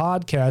him on the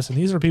podcast, and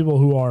these are people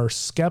who are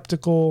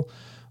skeptical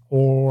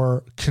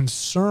or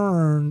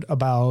concerned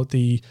about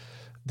the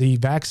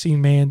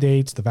vaccine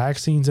mandates, the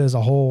vaccines as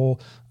a whole,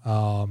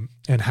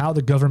 and how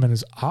the government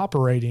is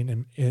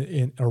operating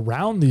in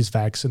around these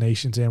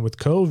vaccinations and with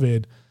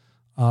COVID.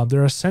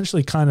 They're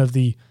essentially kind of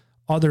the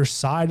other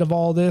side of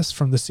all this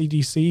from the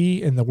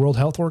CDC and the World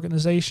Health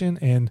Organization.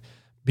 And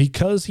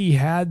because he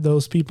had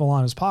those people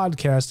on his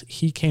podcast,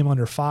 he came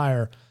under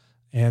fire.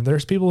 And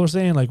there's people who are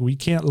saying, like, we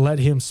can't let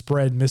him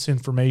spread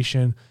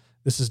misinformation.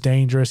 This is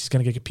dangerous. He's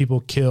going to get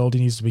people killed.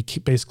 He needs to be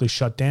basically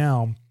shut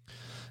down.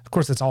 Of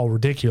course, that's all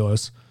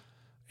ridiculous.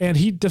 And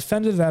he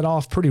defended that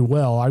off pretty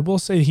well. I will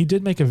say he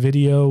did make a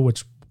video,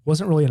 which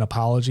wasn't really an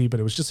apology, but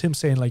it was just him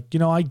saying, like,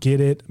 I get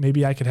it.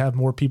 Maybe I could have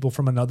more people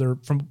from another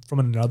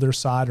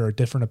side or a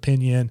different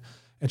opinion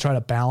and try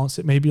to balance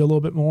it maybe a little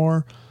bit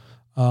more.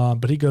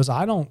 But he goes,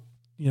 I don't,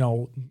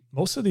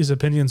 most of these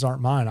opinions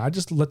aren't mine. I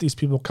just let these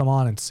people come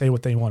on and say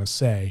what they want to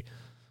say.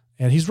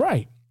 And he's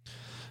right.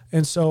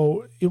 And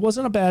so it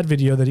wasn't a bad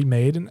video that he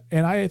made. And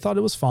I thought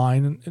it was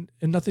fine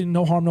and nothing,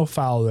 no harm, no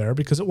foul there,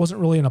 because it wasn't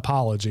really an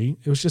apology.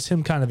 It was just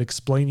him kind of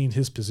explaining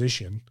his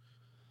position.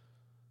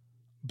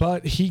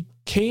 But he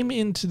came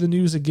into the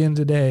news again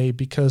today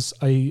because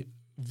a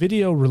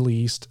video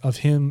released of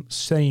him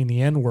saying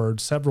the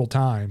N-word several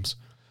times.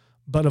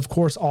 But of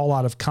course, all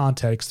out of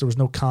context. There was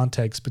no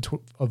context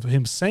of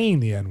him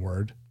saying the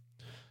N-word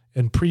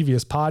in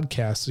previous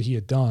podcasts that he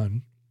had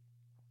done.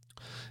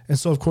 And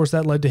so, of course,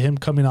 that led to him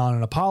coming on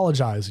and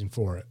apologizing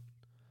for it.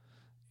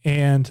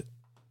 And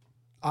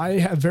I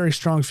have very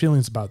strong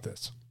feelings about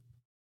this.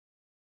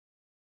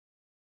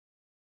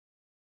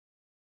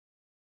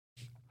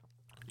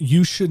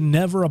 You should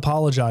never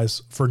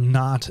apologize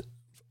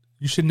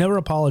you should never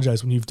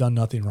apologize when you've done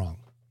nothing wrong.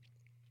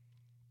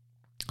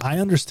 I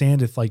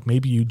understand if, like,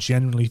 maybe you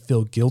genuinely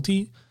feel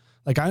guilty.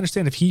 Like, I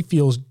understand if he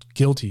feels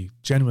guilty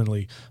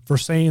genuinely for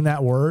saying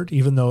that word,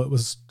 even though it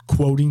was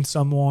quoting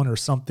someone or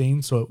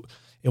something. So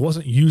it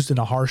wasn't used in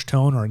a harsh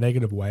tone or a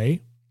negative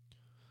way.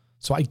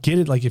 So I get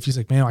it. Like, if he's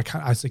like, man,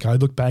 I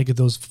look back at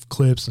those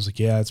clips and I was like,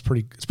 yeah, it's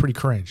pretty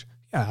cringe.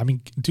 Yeah. I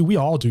mean, we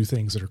all do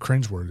things that are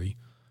cringeworthy.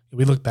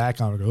 We look back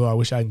on it and go, oh, I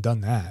wish I hadn't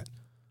done that.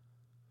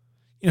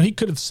 He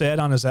could have said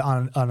on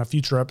a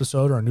future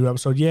episode or a new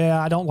episode, yeah,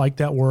 I don't like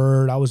that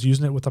word. I was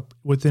using it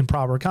within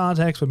proper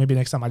context, but maybe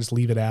next time I just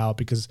leave it out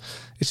because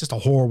it's just a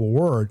horrible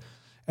word.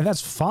 And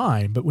that's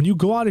fine. But when you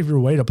go out of your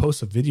way to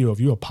post a video of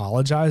you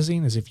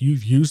apologizing as if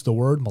you've used the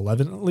word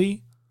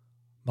malevolently,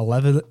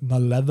 if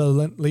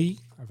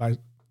I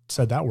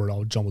said that word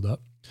all jumbled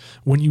up,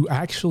 when you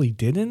actually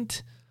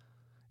didn't,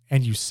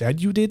 and you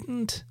said you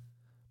didn't,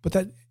 but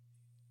that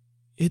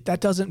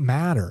That doesn't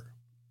matter.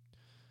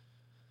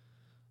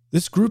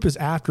 This group is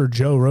after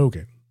Joe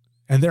Rogan,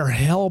 and they're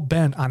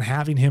hell-bent on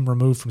having him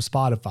removed from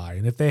Spotify.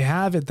 And if they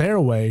have it their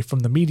way from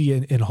the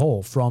media in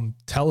whole, from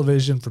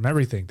television, from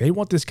everything, they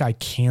want this guy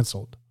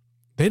canceled.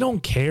 They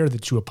don't care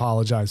that you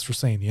apologize for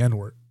saying the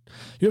N-word.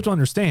 You have to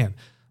understand,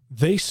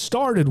 they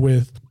started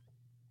with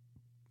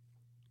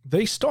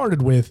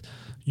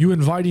you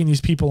inviting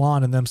these people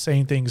on and them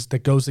saying things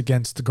that goes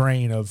against the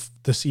grain of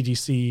the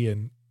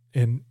CDC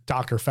and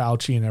Dr.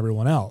 Fauci and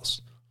everyone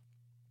else.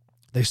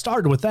 They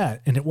started with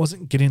that, and it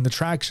wasn't getting the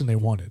traction they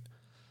wanted.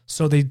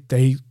 So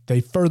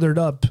they furthered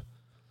up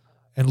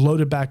and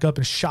loaded back up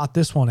and shot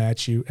this one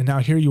at you, and now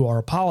here you are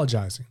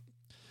apologizing.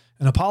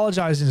 And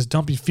apologizing is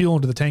dumping fuel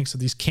into the tanks of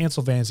these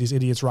cancel vans these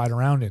idiots ride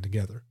around in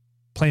together.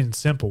 Plain and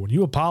simple. When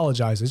you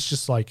apologize, it's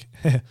just like,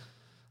 they're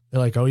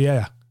like, oh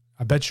yeah,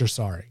 I bet you're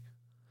sorry.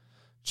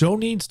 Joe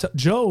needs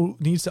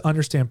to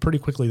understand pretty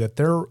quickly that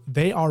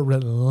they are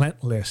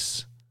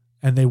relentless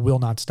and they will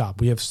not stop.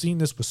 We have seen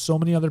this with so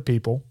many other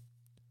people.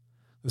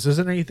 This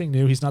isn't anything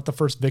new. He's not the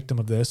first victim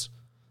of this.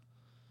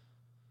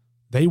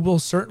 They will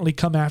certainly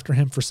come after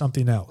him for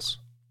something else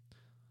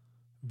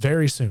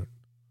very soon.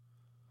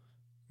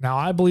 Now,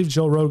 I believe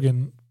Joe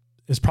Rogan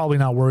is probably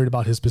not worried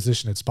about his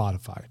position at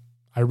Spotify.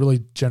 I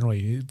really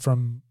generally,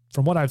 from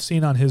what I've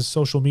seen on his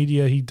social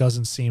media, he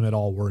doesn't seem at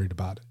all worried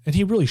about it. And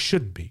he really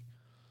shouldn't be.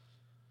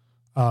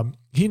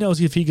 He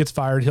knows if he gets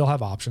fired, he'll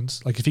have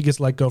options. Like if he gets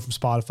let go from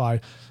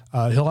Spotify,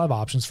 he'll have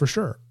options for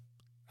sure.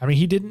 I mean,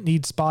 he didn't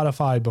need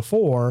Spotify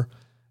before,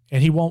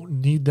 and he won't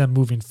need them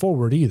moving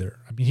forward either.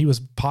 I mean, he was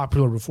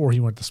popular before he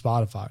went to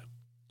Spotify.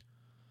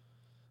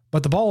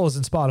 But the ball is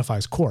in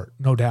Spotify's court,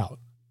 no doubt.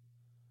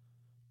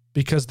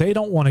 Because they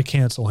don't want to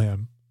cancel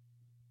him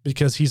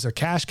because he's a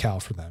cash cow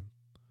for them.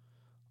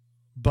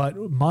 But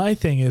my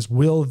thing is,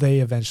 will they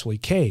eventually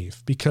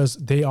cave? Because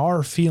they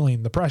are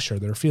feeling the pressure.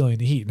 They're feeling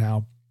the heat.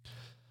 Now,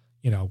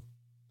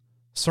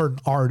 certain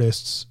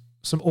artists,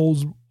 some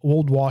old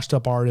washed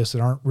up artists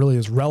that aren't really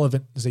as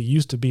relevant as they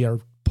used to be are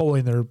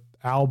pulling their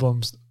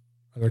albums,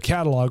 their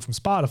catalog from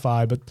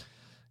Spotify. But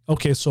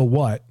okay, so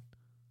what?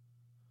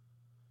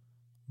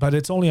 But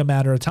it's only a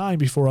matter of time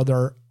before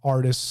other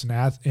artists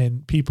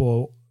and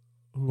people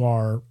who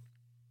are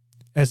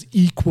as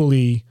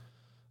equally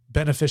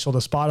beneficial to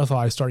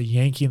Spotify start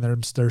yanking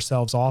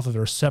themselves off of it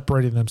or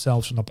separating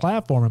themselves from the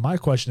platform. And my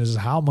question is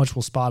how much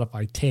will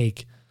Spotify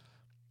take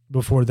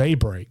before they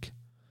break?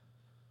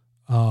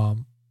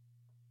 Will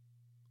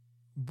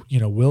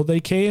they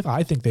cave?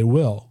 I think they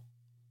will.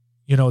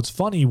 It's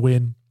funny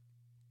when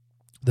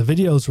the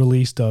videos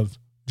released of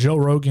Joe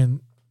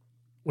Rogan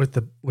with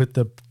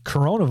the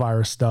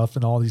coronavirus stuff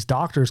and all these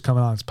doctors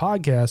coming on his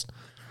podcast,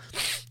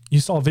 you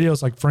saw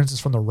videos like, for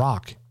instance, from The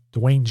Rock,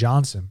 Dwayne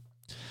Johnson.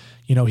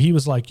 He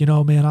was like,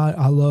 man,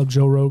 I love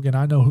Joe Rogan.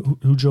 I know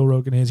who Joe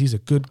Rogan is. He's a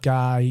good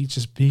guy. He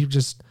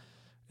just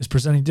is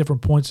presenting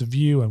different points of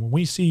view. And when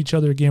we see each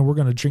other again, we're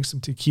going to drink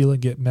some tequila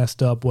and get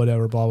messed up,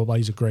 whatever, blah, blah, blah.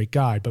 He's a great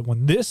guy. But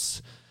when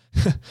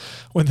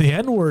when the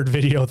N-word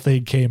video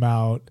thing came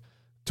out,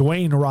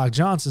 Dwayne "The Rock"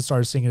 Johnson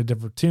started singing a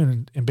different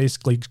tune and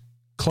basically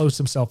closed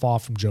himself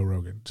off from Joe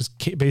Rogan. Just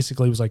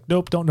basically was like,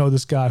 nope, don't know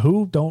this guy.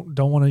 Who? Don't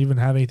want to even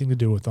have anything to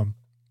do with him.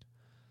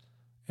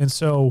 And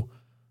so,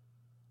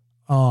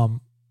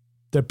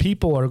 the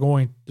people are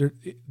going,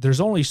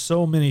 there's only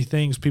so many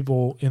things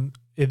people in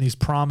these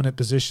prominent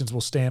positions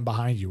will stand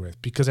behind you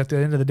with, because at the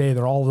end of the day,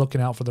 they're all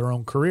looking out for their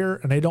own career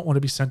and they don't want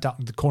to be sent out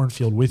into the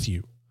cornfield with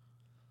you.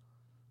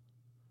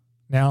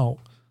 Now,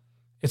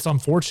 it's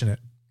unfortunate.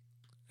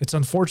 It's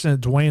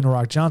unfortunate Dwayne "The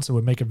Rock" Johnson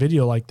would make a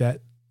video like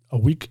that a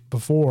week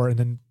before and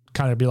then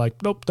kind of be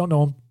like, nope, don't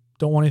know him.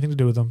 Don't want anything to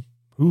do with him.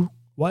 Who?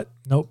 What?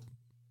 Nope.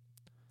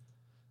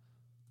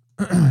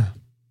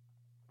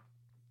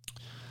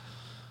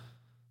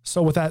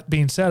 So with that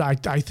being said,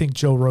 I think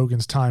Joe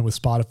Rogan's time with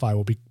Spotify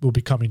will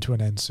be coming to an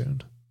end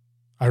soon.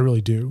 I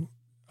really do.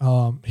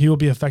 He will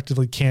be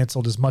effectively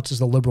canceled as much as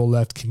the liberal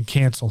left can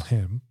cancel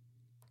him.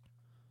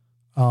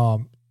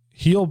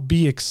 He'll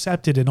be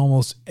accepted in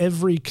almost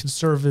every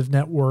conservative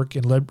network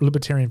and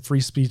libertarian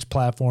free speech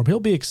platform. He'll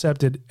be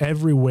accepted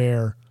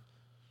everywhere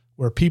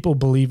where people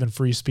believe in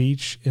free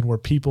speech and where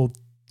people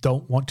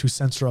don't want to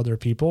censor other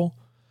people.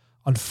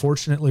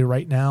 Unfortunately,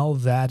 right now,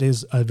 that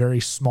is a very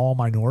small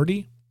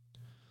minority.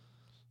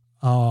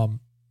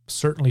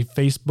 Certainly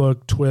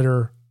Facebook,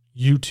 Twitter,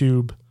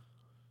 YouTube,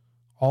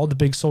 all the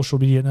big social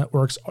media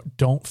networks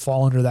don't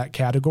fall under that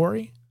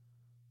category.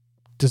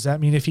 Does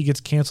that mean if he gets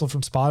canceled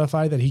from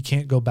Spotify that he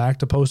can't go back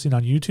to posting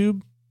on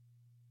YouTube?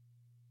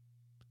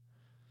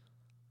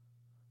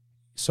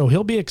 So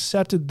he'll be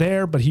accepted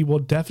there, but he will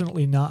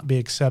definitely not be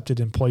accepted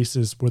in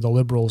places where the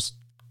liberals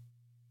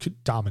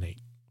could dominate,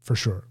 for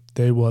sure.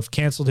 They will have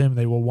canceled him.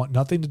 They will want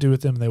nothing to do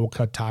with him. They will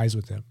cut ties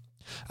with him.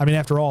 I mean,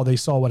 after all, they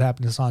saw what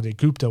happened to Sanjay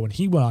Gupta when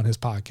he went on his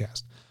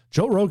podcast.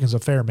 Joe Rogan's a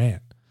fair man.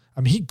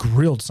 I mean, he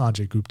grilled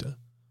Sanjay Gupta.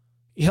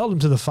 He held him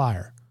to the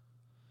fire.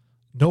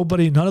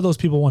 None of those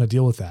people want to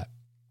deal with that.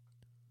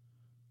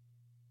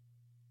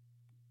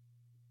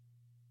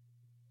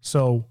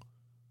 So,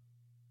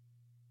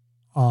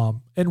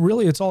 And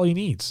really, it's all he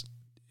needs.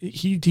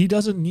 He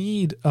doesn't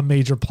need a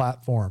major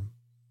platform.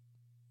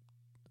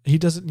 He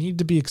doesn't need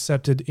to be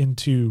accepted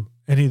into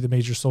any of the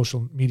major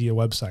social media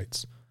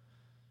websites.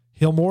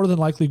 He'll more than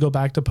likely go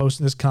back to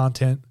posting this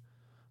content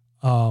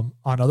on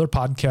other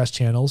podcast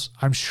channels.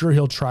 I'm sure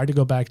he'll try to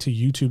go back to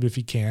YouTube if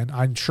he can.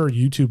 I'm sure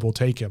YouTube will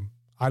take him.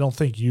 I don't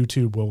think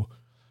YouTube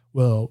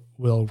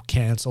will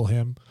cancel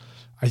him.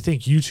 I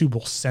think YouTube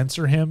will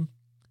censor him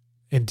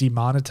and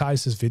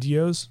demonetize his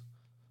videos.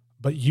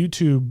 But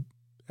YouTube,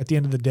 at the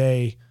end of the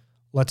day,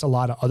 lets a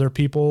lot of other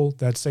people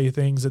that say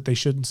things that they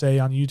shouldn't say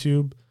on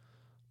YouTube.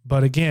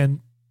 But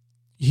again,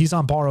 he's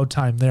on borrowed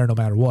time there no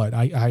matter what.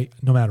 I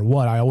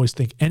always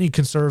think any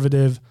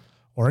conservative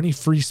or any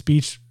free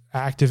speech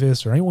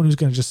activist or anyone who's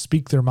going to just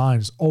speak their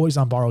mind is always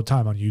on borrowed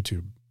time on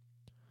YouTube.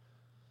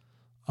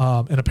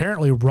 And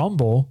apparently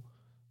Rumble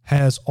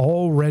has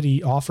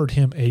already offered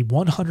him a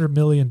 $100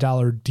 million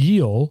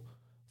deal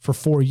for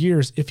 4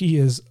 years if he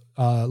is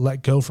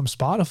let go from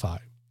Spotify.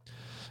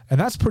 And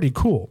that's pretty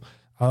cool.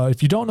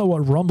 If you don't know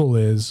what Rumble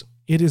is,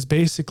 it is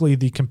basically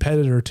the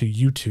competitor to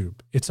YouTube.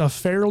 It's a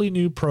fairly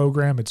new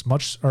program. It's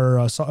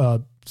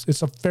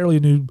a fairly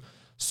new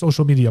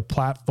social media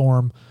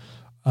platform.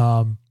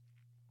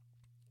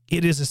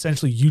 It is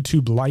essentially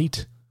YouTube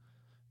Lite.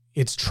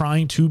 It's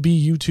trying to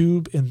be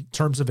YouTube in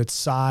terms of its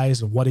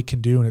size and what it can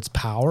do and its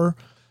power,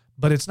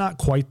 but it's not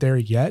quite there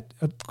yet.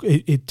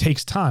 It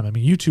takes time. I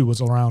mean, YouTube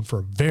was around for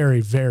a very,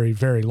 very,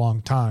 very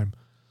long time.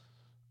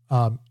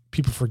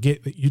 People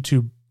forget that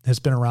YouTube has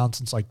been around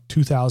since like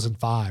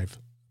 2005,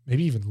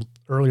 maybe even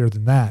earlier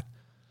than that.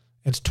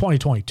 It's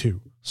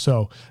 2022.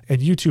 So,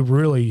 and YouTube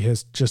really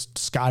has just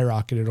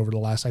skyrocketed over the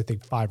last, I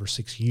think, 5 or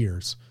 6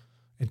 years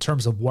in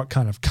terms of what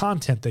kind of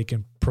content they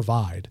can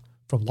provide,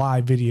 from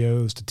live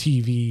videos to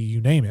TV,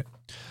 you name it.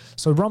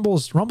 So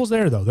Rumble's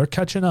there though. They're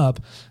catching up.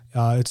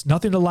 It's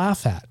nothing to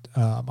laugh at.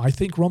 I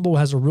think Rumble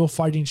has a real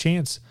fighting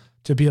chance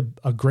to be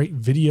a great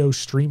video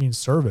streaming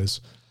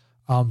service.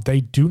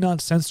 They do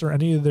not censor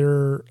any of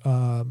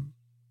the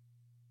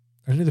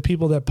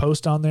people that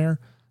post on there.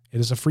 It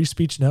is a free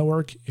speech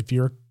network.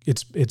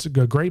 It's a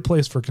great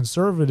place for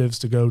conservatives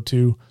to go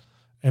to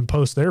and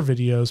post their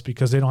videos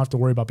because they don't have to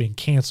worry about being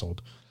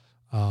canceled.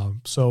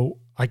 So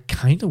I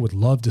kind of would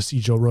love to see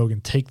Joe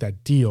Rogan take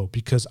that deal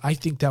because I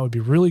think that would be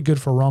really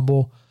good for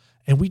Rumble.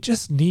 And we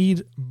just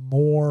need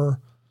more.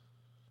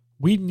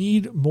 We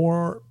need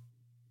more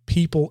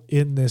people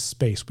in this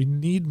space. We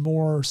need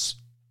more.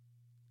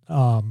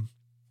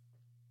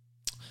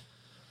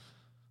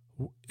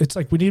 It's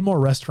like we need more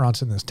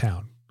restaurants in this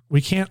town. We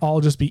can't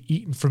all just be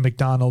eating from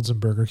McDonald's and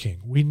Burger King.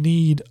 We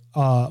need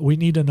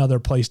another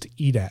place to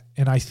eat at.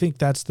 And I think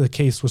that's the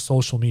case with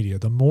social media.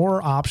 The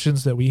more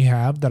options that we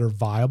have that are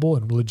viable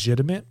and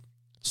legitimate,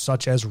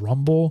 such as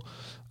Rumble,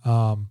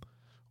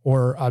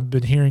 or I've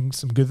been hearing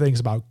some good things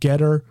about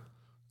Getter.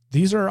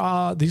 These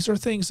are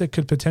things that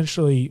could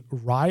potentially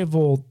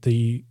rival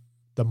the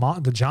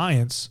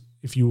giants,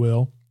 if you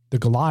will, the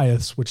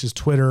Goliaths, which is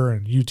Twitter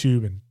and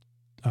YouTube and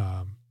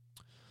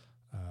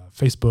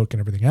Facebook and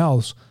everything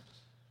else.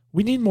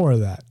 We need more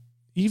of that.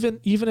 Even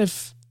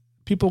if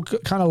people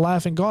kind of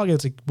laugh and gog,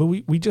 it's like, but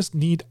we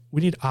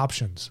need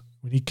options.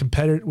 We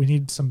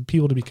need some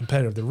people to be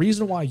competitive. The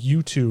reason why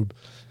YouTube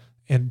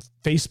and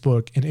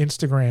Facebook and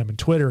Instagram and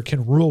Twitter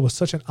can rule with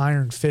such an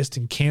iron fist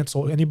and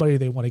cancel anybody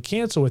they want to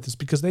cancel with is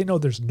because they know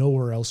there's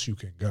nowhere else you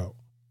can go.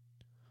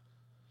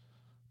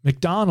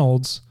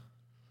 McDonald's,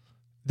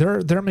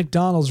 they're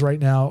McDonald's right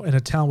now in a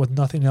town with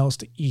nothing else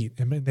to eat.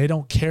 I mean, they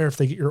don't care if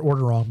they get your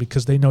order wrong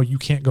because they know you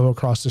can't go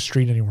across the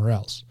street anywhere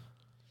else.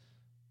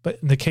 But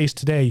in the case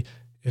today,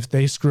 if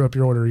they screw up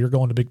your order, you're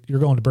going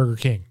to Burger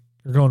King,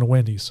 you're going to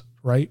Wendy's,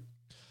 right?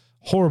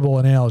 Horrible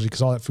analogy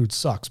because all that food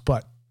sucks,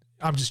 but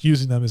I'm just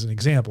using them as an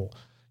example.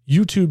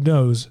 YouTube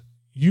knows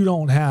you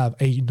don't have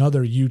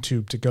another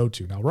YouTube to go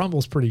to. Now,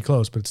 Rumble's pretty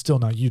close, but it's still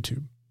not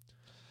YouTube.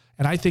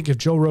 And I think if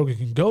Joe Rogan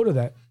can go to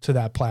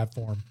that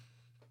platform,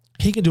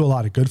 he can do a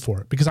lot of good for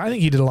it because I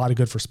think he did a lot of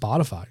good for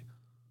Spotify.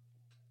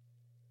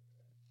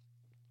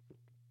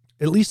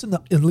 At least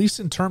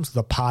in terms of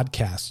the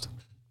podcast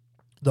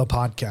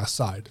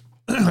side.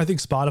 I think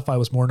Spotify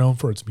was more known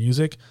for its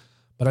music,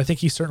 but I think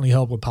he certainly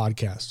helped with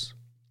podcasts.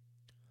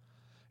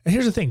 And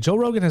here's the thing, Joe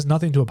Rogan has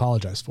nothing to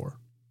apologize for.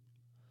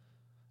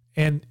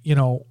 And,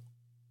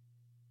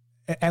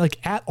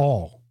 at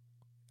all.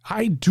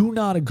 I do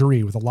not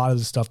agree with a lot of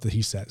the stuff that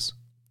he says.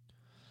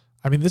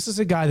 I mean, this is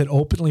a guy that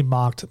openly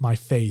mocked my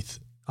faith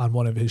on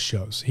one of his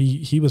shows.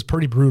 He was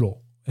pretty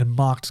brutal and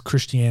mocked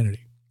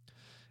Christianity.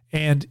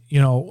 And,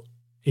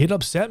 it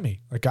upset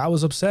me. Like, I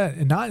was upset,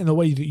 and not in the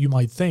way that you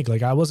might think.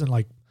 Like, I wasn't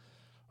like,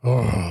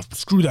 oh,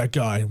 screw that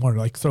guy, and wanted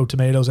to like throw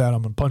tomatoes at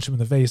him and punch him in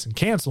the face and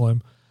cancel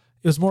him.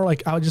 It was more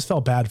like I just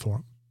felt bad for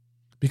him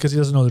because he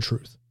doesn't know the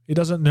truth. He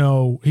doesn't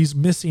know, he's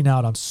missing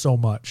out on so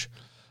much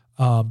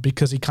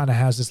because he kind of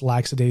has this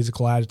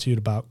lackadaisical attitude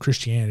about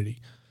Christianity.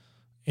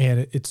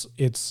 And it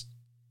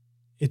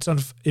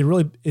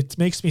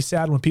makes me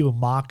sad when people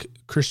mock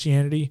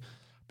Christianity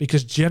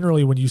Because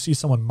generally when you see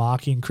someone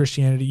mocking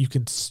Christianity,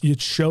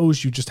 it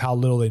shows you just how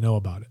little they know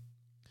about it.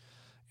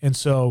 And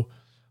so,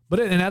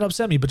 and that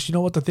upset me. But you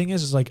know what the thing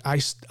is like, I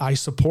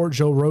support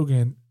Joe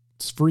Rogan.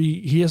 It's free.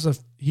 He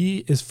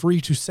is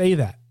free to say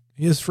that.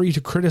 He is free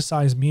to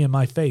criticize me and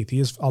my faith. He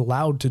is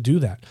allowed to do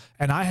that.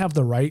 And I have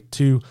the right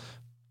to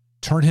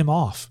turn him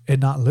off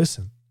and not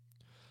listen.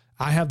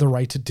 I have the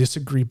right to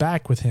disagree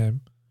back with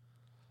him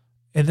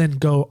and then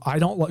go, I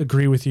don't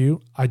agree with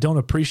you. I don't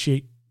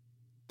appreciate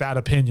that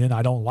opinion.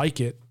 I don't like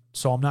it.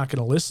 So I'm not going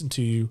to listen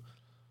to you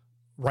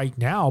right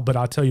now, but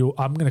I'll tell you,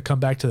 I'm going to come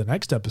back to the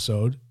next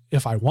episode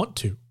if I want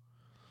to.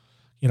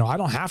 I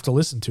don't have to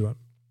listen to him.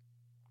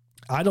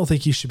 I don't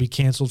think he should be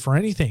canceled for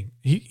anything.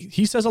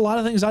 He says a lot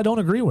of things I don't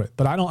agree with,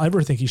 but I don't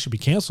ever think he should be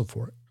canceled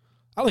for it.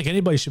 I don't think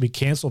anybody should be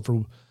canceled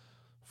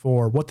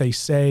for what they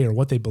say or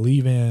what they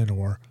believe in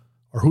or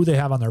who they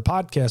have on their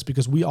podcast,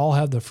 because we all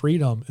have the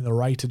freedom and the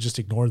right to just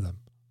ignore them.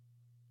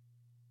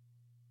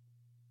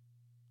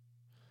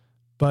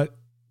 But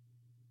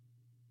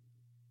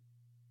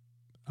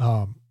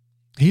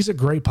he's a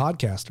great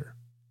podcaster.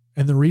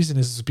 And the reason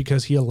is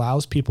because he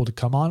allows people to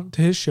come on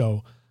to his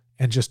show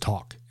and just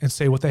talk and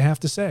say what they have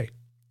to say.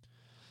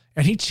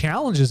 And he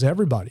challenges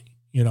everybody.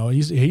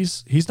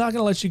 He's not going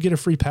to let you get a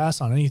free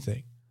pass on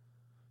anything.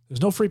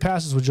 There's no free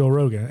passes with Joe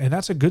Rogan. And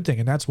that's a good thing.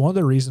 And that's one of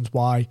the reasons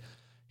why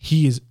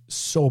he is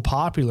so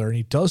popular and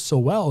he does so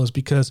well, is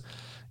because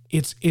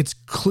it's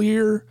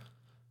clear.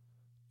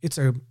 It's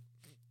a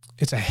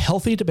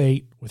healthy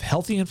debate with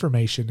healthy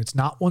information. It's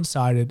not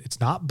one-sided. It's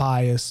not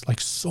biased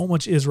like so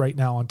much is right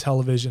now on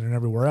television and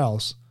everywhere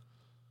else.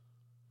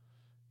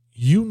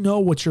 You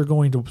know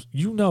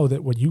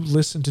that when you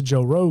listen to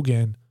Joe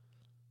Rogan,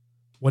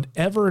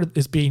 whatever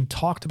is being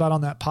talked about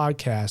on that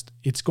podcast,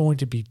 it's going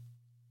to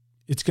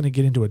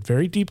get into a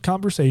very deep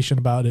conversation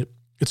about it.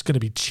 It's going to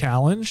be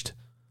challenged,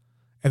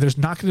 and there's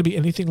not going to be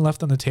anything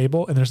left on the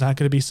table, and there's not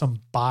going to be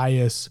some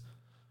bias,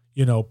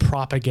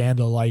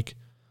 propaganda like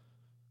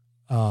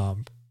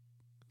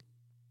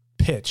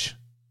pitch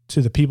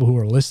to the people who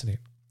are listening.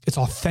 It's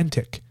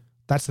authentic.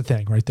 That's the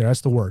thing right there.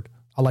 That's the word.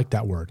 I like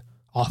that word.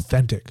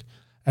 Authentic.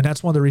 And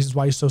that's one of the reasons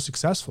why he's so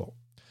successful.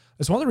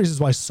 It's one of the reasons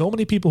why so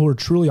many people who are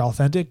truly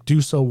authentic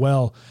do so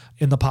well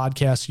in the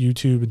podcast,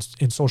 YouTube, and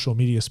in social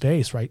media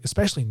space, right?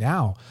 Especially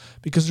now,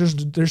 because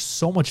there's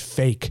so much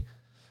fake.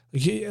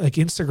 Like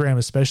Instagram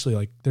especially,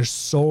 like there's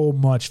so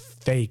much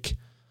fake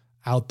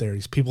out there.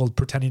 These people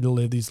pretending to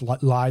live these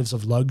lives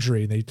of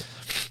luxury. And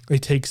they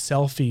take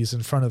selfies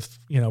in front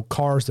of,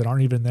 cars that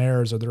aren't even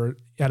theirs, or they're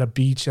at a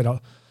beach on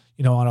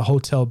a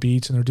hotel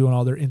beach, and they're doing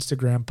all their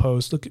Instagram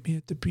posts. Look at me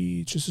at the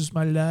beach. This is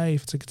my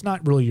life. It's like, it's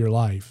not really your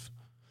life.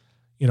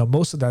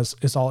 Most of that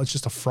it's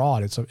just a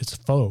fraud. It's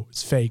faux.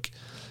 It's fake.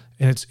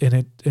 And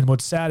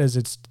what's sad is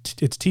it's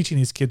teaching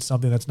these kids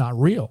something that's not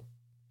real.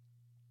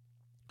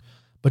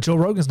 But Joe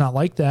Rogan's not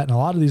like that. And a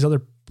lot of these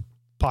other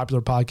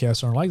popular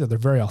podcasts aren't like that. They're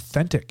very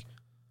authentic.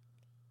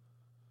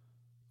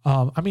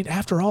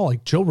 After all,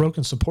 like Joe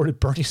Rogan supported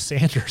Bernie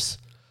Sanders,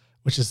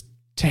 which is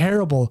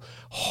terrible,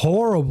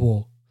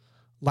 horrible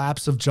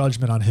lapse of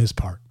judgment on his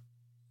part,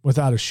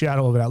 without a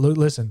shadow of a doubt.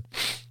 Listen,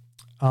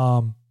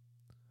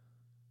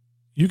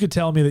 you could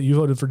tell me that you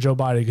voted for Joe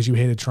Biden because you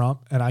hated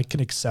Trump, and I can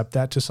accept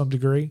that to some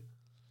degree.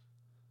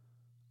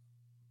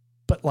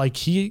 But like,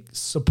 he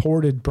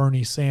supported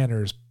Bernie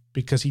Sanders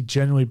because he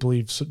genuinely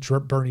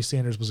believed Bernie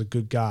Sanders was a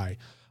good guy.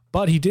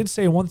 But he did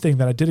say one thing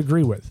that I did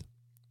agree with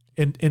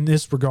in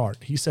this regard.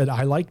 He said,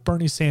 I liked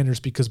Bernie Sanders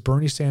because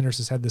Bernie Sanders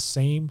has had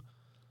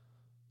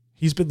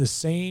he's been the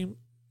same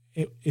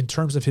in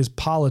terms of his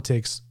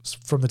politics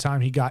from the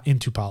time he got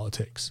into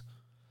politics.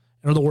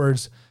 In other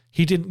words,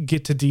 he didn't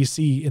get to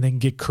DC and then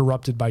get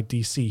corrupted by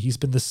DC. He's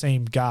been the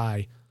same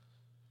guy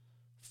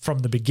from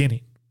the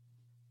beginning.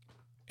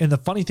 And the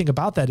funny thing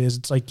about that is,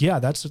 it's like, yeah,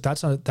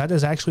 that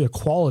is actually a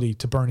quality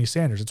to Bernie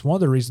Sanders. It's one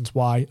of the reasons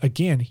why,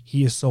 again,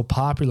 he is so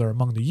popular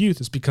among the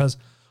youth, is because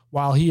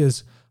while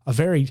his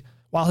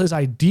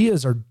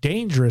ideas are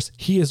dangerous,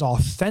 he is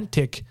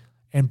authentic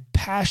and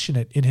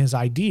passionate in his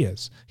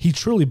ideas. He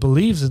truly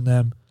believes in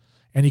them,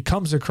 and he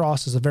comes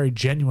across as a very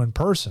genuine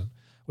person,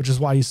 which is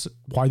why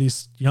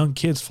these young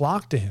kids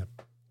flock to him.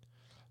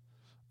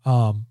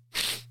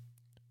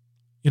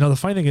 The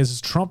funny thing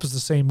is Trump is the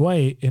same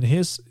way in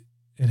his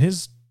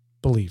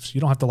beliefs. You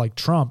don't have to like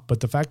Trump,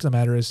 but the fact of the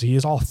matter is he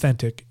is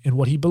authentic in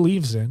what he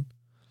believes in,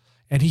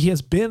 and he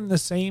has been the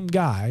same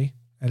guy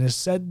and has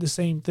said the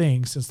same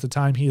thing since the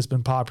time he has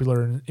been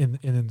popular in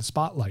the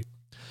spotlight.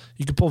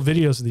 You can pull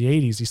videos of the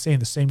 80s. He's saying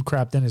the same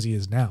crap then as he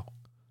is now.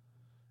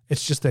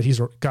 It's just that he's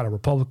got a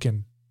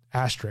Republican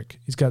asterisk.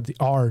 He's got the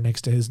R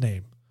next to his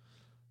name.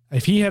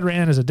 If he had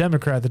ran as a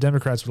Democrat, the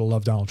Democrats would have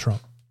loved Donald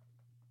Trump.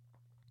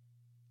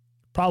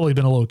 Probably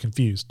been a little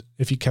confused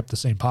if he kept the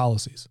same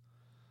policies.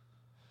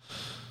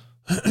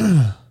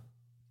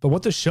 But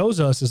what this shows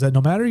us is that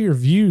no matter your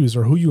views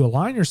or who you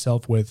align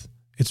yourself with,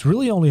 it's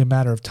really only a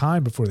matter of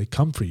time before they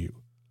come for you.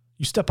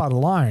 You step out of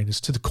line,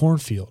 it's to the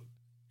cornfield.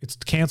 It's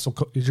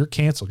canceled. You're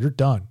canceled. You're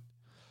done.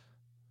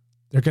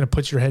 They're going to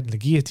put your head in the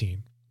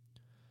guillotine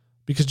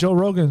Because Joe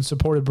Rogan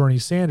supported Bernie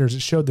Sanders,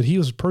 it showed that he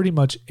was pretty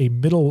much a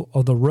middle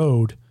of the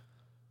road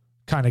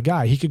kind of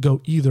guy. He could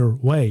go either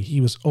way. He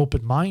was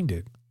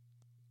open-minded.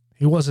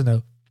 He wasn't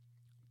a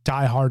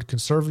diehard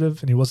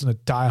conservative and he wasn't a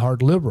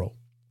diehard liberal.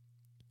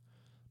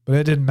 But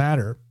it didn't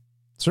matter.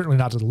 Certainly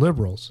not to the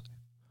liberals.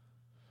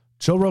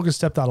 Joe Rogan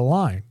stepped out of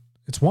line.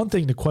 It's one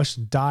thing to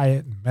question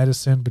diet and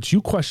medicine, but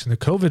you question the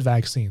COVID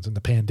vaccines and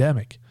the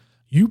pandemic.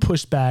 You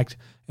pushed back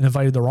and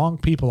invited the wrong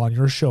people on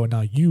your show, and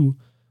now you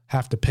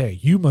have to pay.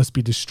 You must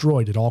be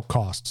destroyed at all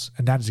costs,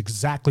 and that is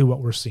exactly what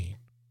we're seeing.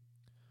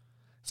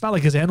 It's not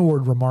like his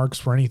N-word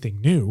remarks were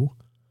anything new.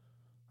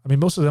 I mean,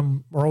 most of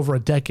them are over a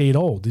decade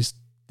old. These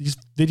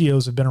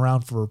videos have been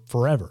around for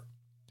forever.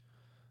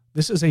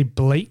 This is a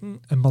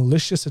blatant and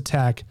malicious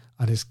attack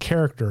on his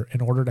character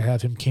in order to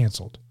have him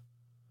canceled.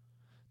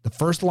 The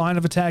first line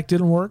of attack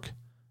didn't work.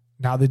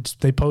 Now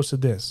they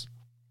posted this.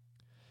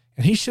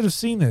 And he should have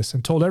seen this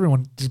and told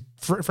everyone,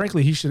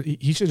 frankly, he should have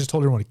just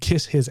told everyone to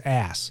kiss his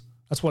ass.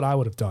 That's what I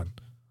would have done.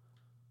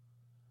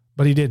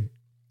 But he didn't.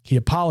 He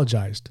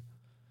apologized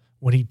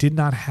when he did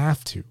not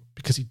have to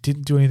because he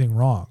didn't do anything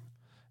wrong.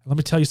 And let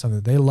me tell you something.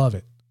 They love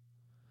it.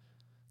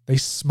 They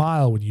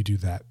smile when you do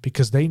that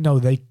because they know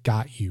they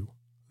got you.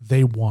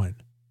 They won.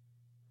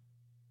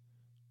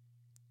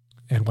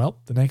 And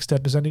well, the next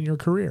step is ending your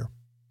career.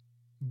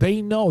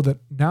 They know that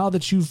now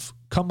that you've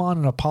come on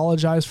and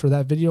apologized for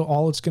that video,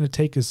 all it's going to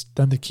take is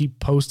them to keep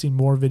posting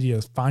more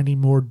videos, finding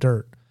more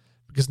dirt.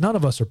 Because none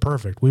of us are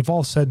perfect. We've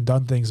all said and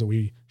done things that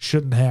we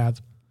shouldn't have.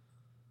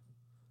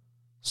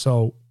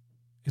 So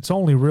it's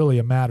only really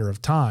a matter of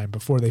time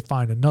before they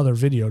find another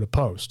video to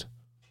post.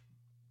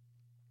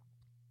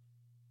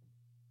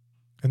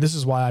 And this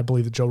is why I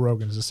believe that Joe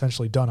Rogan is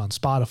essentially done on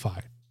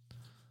Spotify.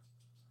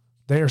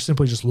 They are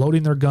simply just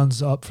loading their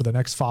guns up for the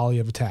next volley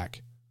of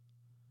attack.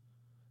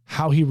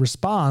 How he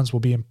responds will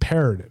be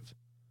imperative.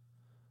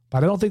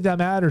 But I don't think that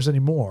matters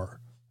anymore.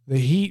 The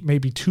heat may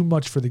be too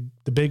much for the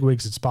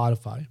bigwigs at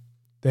Spotify.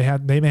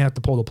 They may have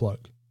to pull the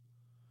plug.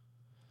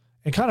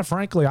 And kind of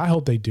frankly, I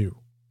hope they do.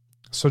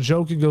 So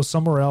Joe can go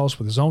somewhere else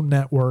with his own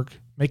network,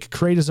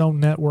 create his own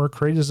network,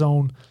 create his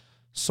own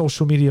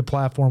social media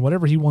platform,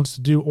 whatever he wants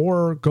to do,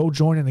 or go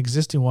join an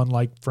existing one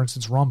like, for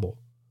instance, Rumble,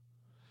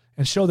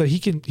 and show that he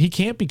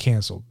can't be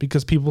canceled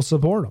because people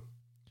support him.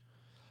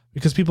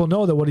 Because people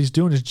know that what he's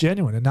doing is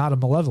genuine and not a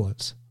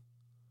malevolence.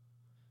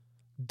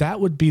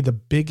 That would be the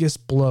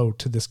biggest blow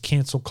to this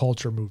cancel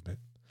culture movement.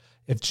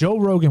 If Joe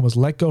Rogan was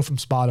let go from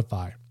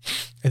Spotify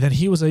and then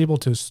he was able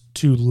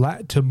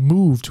to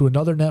move to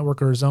another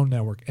network or his own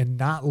network and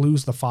not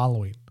lose the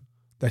following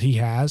that he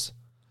has,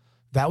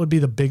 that would be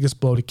the biggest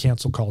blow to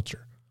cancel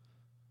culture.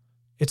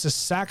 It's a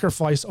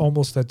sacrifice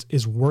almost that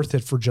is worth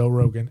it for Joe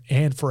Rogan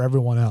and for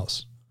everyone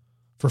else,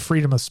 for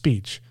freedom of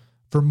speech,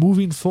 for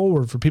moving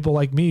forward, for people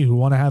like me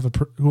who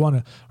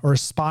are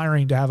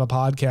aspiring to have a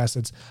podcast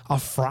that's a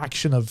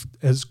fraction of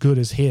as good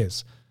as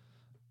his.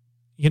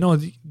 You know,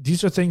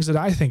 these are things that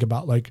I think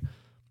about. Like,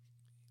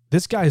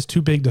 this guy is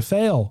too big to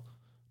fail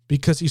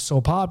because he's so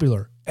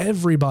popular.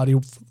 Everybody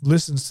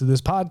listens to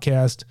this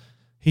podcast.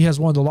 He has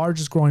one of the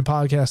largest growing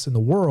podcasts in the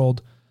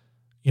world,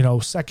 you know,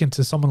 second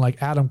to someone like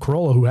Adam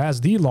Carolla, who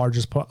has the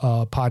largest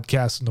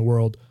podcast in the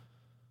world.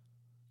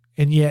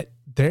 And yet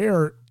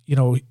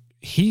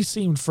he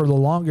seemed for the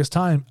longest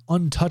time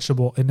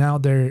untouchable, and now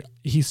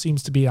he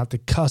seems to be at the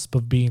cusp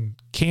of being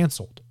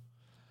canceled.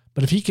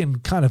 But if he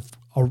can kind of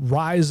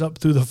rise up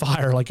through the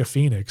fire like a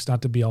phoenix,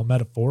 not to be all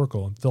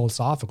metaphorical and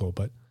philosophical,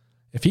 but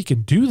if he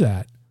can do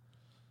that,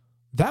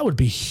 that would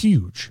be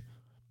huge.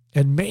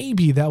 And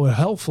maybe that would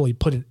helpfully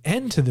put an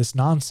end to this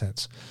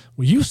nonsense.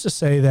 We used to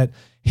say that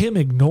him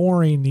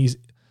ignoring these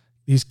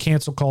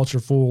cancel culture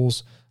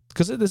fools,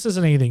 because this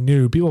isn't anything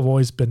new. People have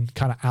always been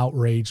kind of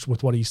outraged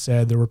with what he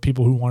said. There were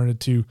people who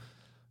wanted to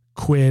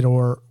quit,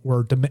 or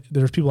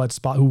there's people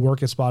who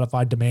work at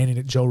Spotify demanding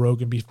that Joe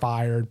Rogan be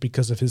fired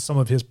because of some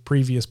of his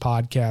previous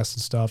podcasts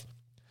and stuff.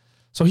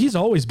 So he's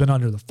always been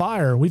under the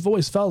fire. We've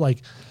always felt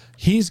like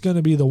he's going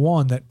to be the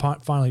one that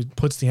finally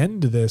puts the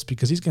end to this,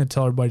 because he's going to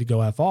tell everybody to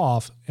go F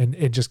off and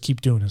just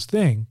keep doing his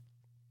thing.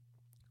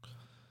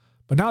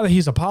 But now that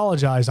he's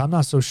apologized, I'm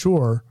not so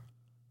sure.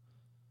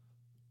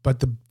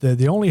 But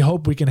the only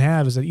hope we can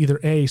have is that either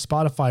A,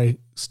 Spotify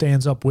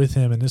stands up with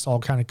him and this all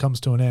kind of comes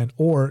to an end,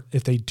 or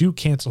if they do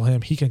cancel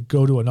him, he can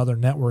go to another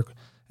network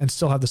and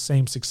still have the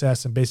same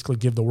success and basically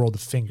give the world a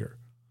finger.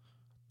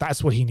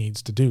 That's what he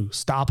needs to do.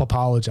 Stop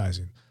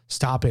apologizing.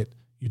 Stop it.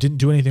 You didn't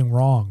do anything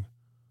wrong.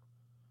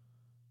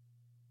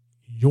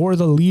 You're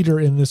the leader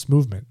in this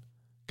movement.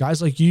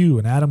 Guys like you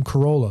and Adam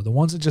Carolla, the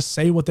ones that just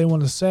say what they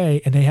want to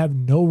say and they have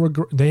no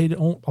regret, they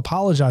don't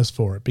apologize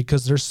for it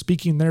because they're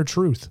speaking their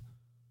truth.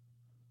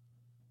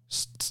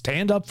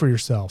 Stand up for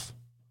yourself.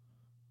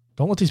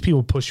 Don't let these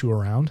people push you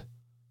around.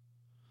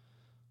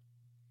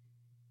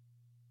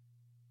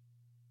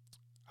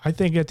 I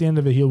think at the end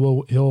of it,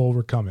 he'll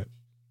overcome it.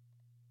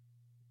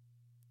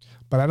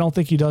 But I don't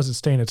think he does it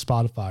staying at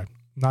Spotify.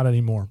 Not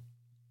anymore.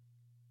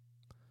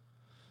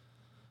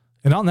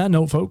 And on that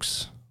note,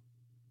 folks,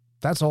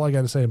 that's all I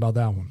got to say about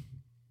that one.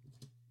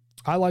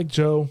 I like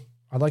Joe.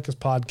 I like his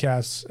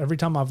podcasts. Every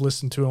time I've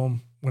listened to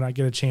him, when I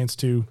get a chance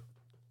to,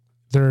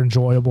 they're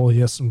enjoyable. He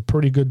has some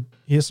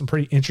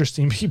pretty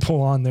interesting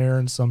people on there,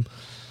 and some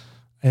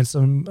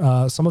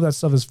of that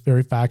stuff is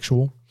very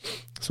factual.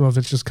 Some of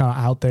it's just kind of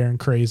out there and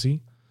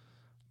crazy.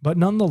 But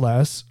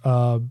nonetheless,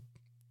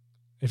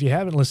 if you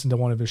haven't listened to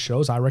one of his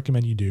shows, I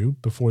recommend you do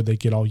before they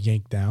get all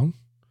yanked down.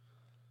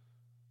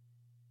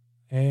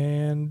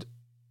 And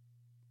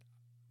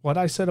what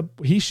I said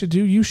he should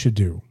do, you should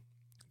do.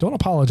 Don't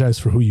apologize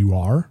for who you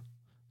are.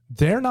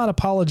 They're not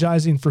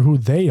apologizing for who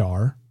they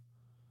are.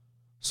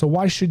 So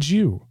why should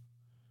you?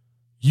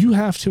 You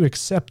have to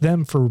accept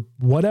them for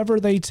whatever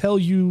they tell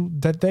you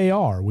that they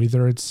are,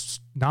 whether it's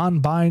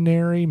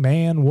non-binary,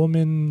 man,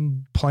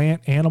 woman,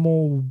 plant,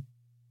 animal,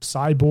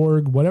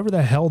 cyborg, whatever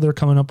the hell they're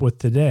coming up with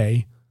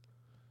today.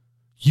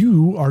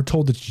 You are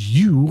told that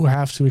you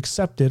have to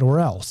accept it or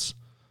else.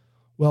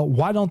 Well,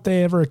 why don't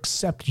they ever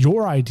accept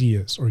your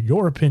ideas or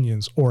your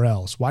opinions or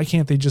else? Why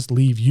can't they just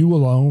leave you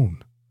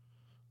alone?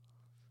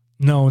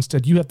 No,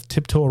 instead you have to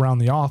tiptoe around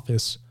the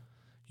office.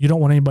 You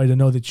don't want anybody to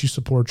know that you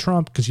support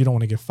Trump because you don't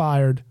want to get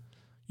fired.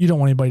 You don't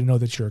want anybody to know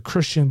that you're a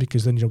Christian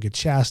because then you'll get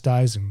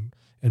chastised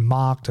and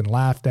mocked and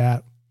laughed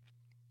at.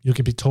 You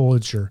could be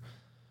told that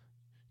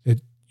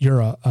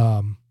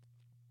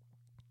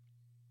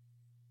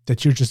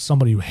you're just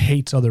somebody who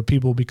hates other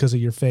people because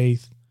of your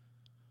faith,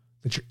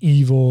 that you're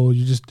evil,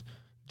 you're just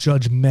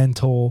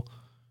judgmental.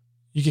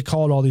 You get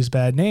called all these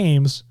bad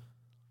names.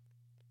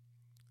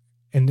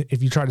 And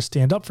if you try to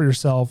stand up for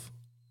yourself,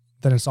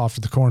 then it's off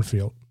to the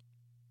cornfield.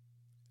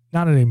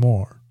 Not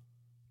anymore.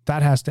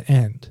 That has to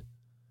end.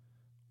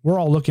 We're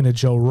all looking at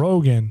Joe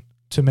Rogan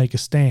to make a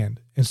stand.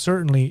 And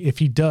certainly if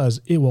he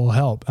does, it will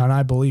help. And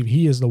I believe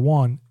he is the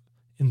one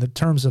in the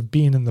terms of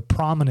being in the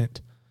prominent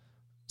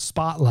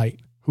spotlight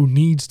who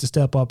needs to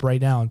step up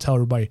right now and tell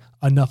everybody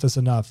enough is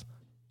enough.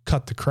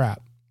 Cut the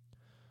crap.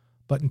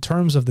 But in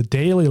terms of the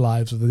daily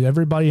lives of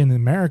everybody in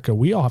America,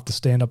 we all have to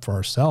stand up for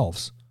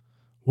ourselves.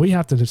 We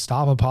have to just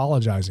stop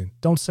apologizing.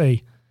 Don't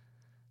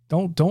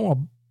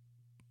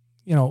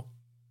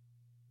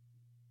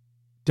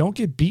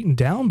get beaten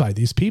down by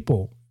these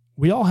people.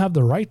 We all have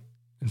the right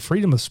and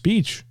freedom of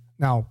speech.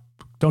 Now,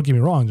 don't get me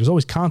wrong. There's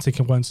always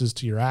consequences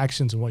to your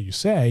actions and what you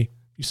say.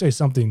 If you say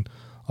something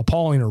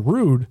appalling or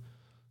rude,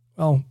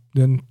 well,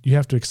 then you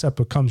have to accept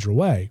what comes your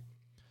way.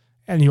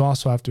 And you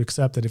also have to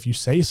accept that if you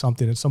say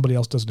something and somebody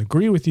else doesn't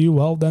agree with you,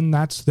 well, then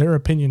that's their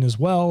opinion as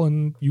well.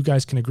 And you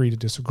guys can agree to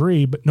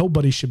disagree, but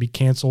nobody should be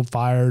canceled,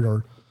 fired,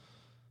 or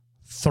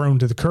thrown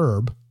to the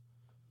curb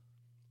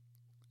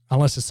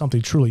unless it's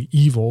something truly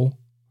evil.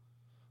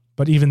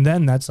 But even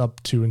then, that's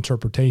up to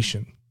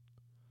interpretation.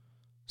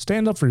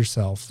 Stand up for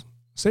yourself.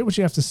 Say what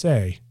you have to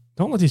say.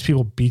 Don't let these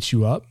people beat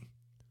you up.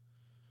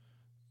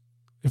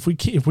 If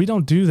we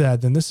don't do that,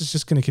 then this is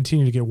just going to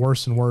continue to get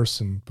worse and worse.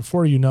 And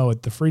before you know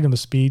it, the freedom of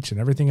speech and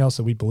everything else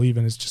that we believe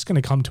in is just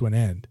going to come to an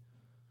end.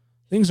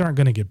 Things aren't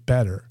going to get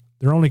better.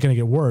 They're only going to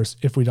get worse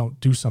if we don't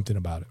do something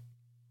about it.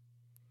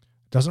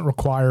 It doesn't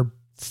require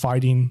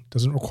fighting,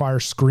 doesn't require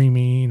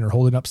screaming or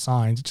holding up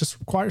signs. It just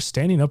requires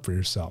standing up for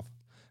yourself.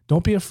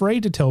 Don't be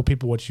afraid to tell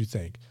people what you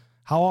think.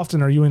 How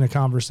often are you in a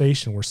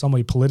conversation where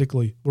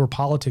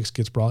politics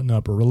gets brought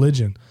up or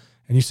religion,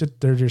 and you sit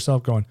there to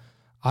yourself going,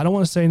 I don't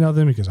want to say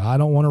nothing because I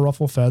don't want to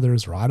ruffle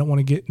feathers, or I don't want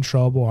to get in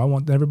trouble. Or I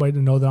want everybody to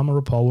know that I'm a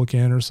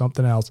Republican or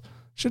something else.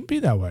 Shouldn't be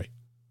that way.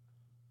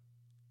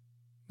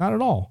 Not at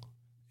all.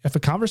 If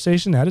a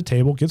conversation at a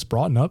table gets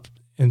brought up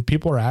and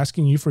people are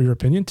asking you for your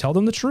opinion, tell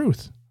them the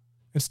truth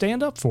and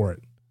stand up for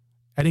it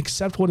and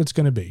accept what it's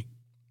going to be.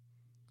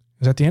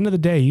 Because at the end of the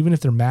day, even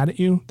if they're mad at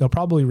you, they'll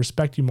probably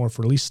respect you more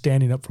for at least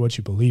standing up for what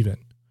you believe in.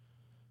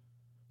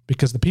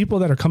 Because the people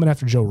that are coming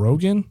after Joe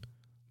Rogan,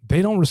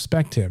 they don't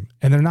respect him,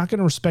 and they're not going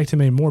to respect him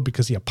anymore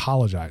because he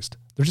apologized.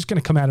 They're just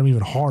going to come at him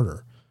even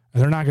harder,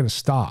 and they're not going to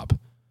stop, and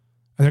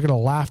they're going to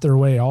laugh their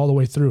way all the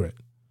way through it.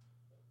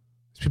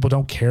 These people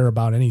don't care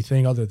about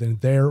anything other than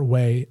their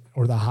way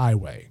or the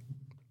highway,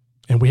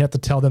 and we have to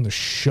tell them to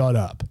shut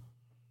up.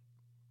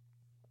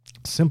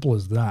 Simple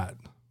as that.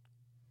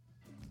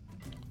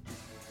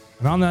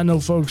 And on that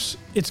note, folks,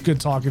 it's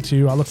good talking to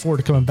you. I look forward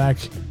to coming back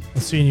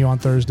and seeing you on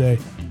Thursday.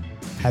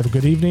 Have a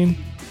good evening.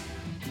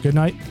 Good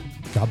night.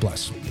 God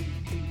bless.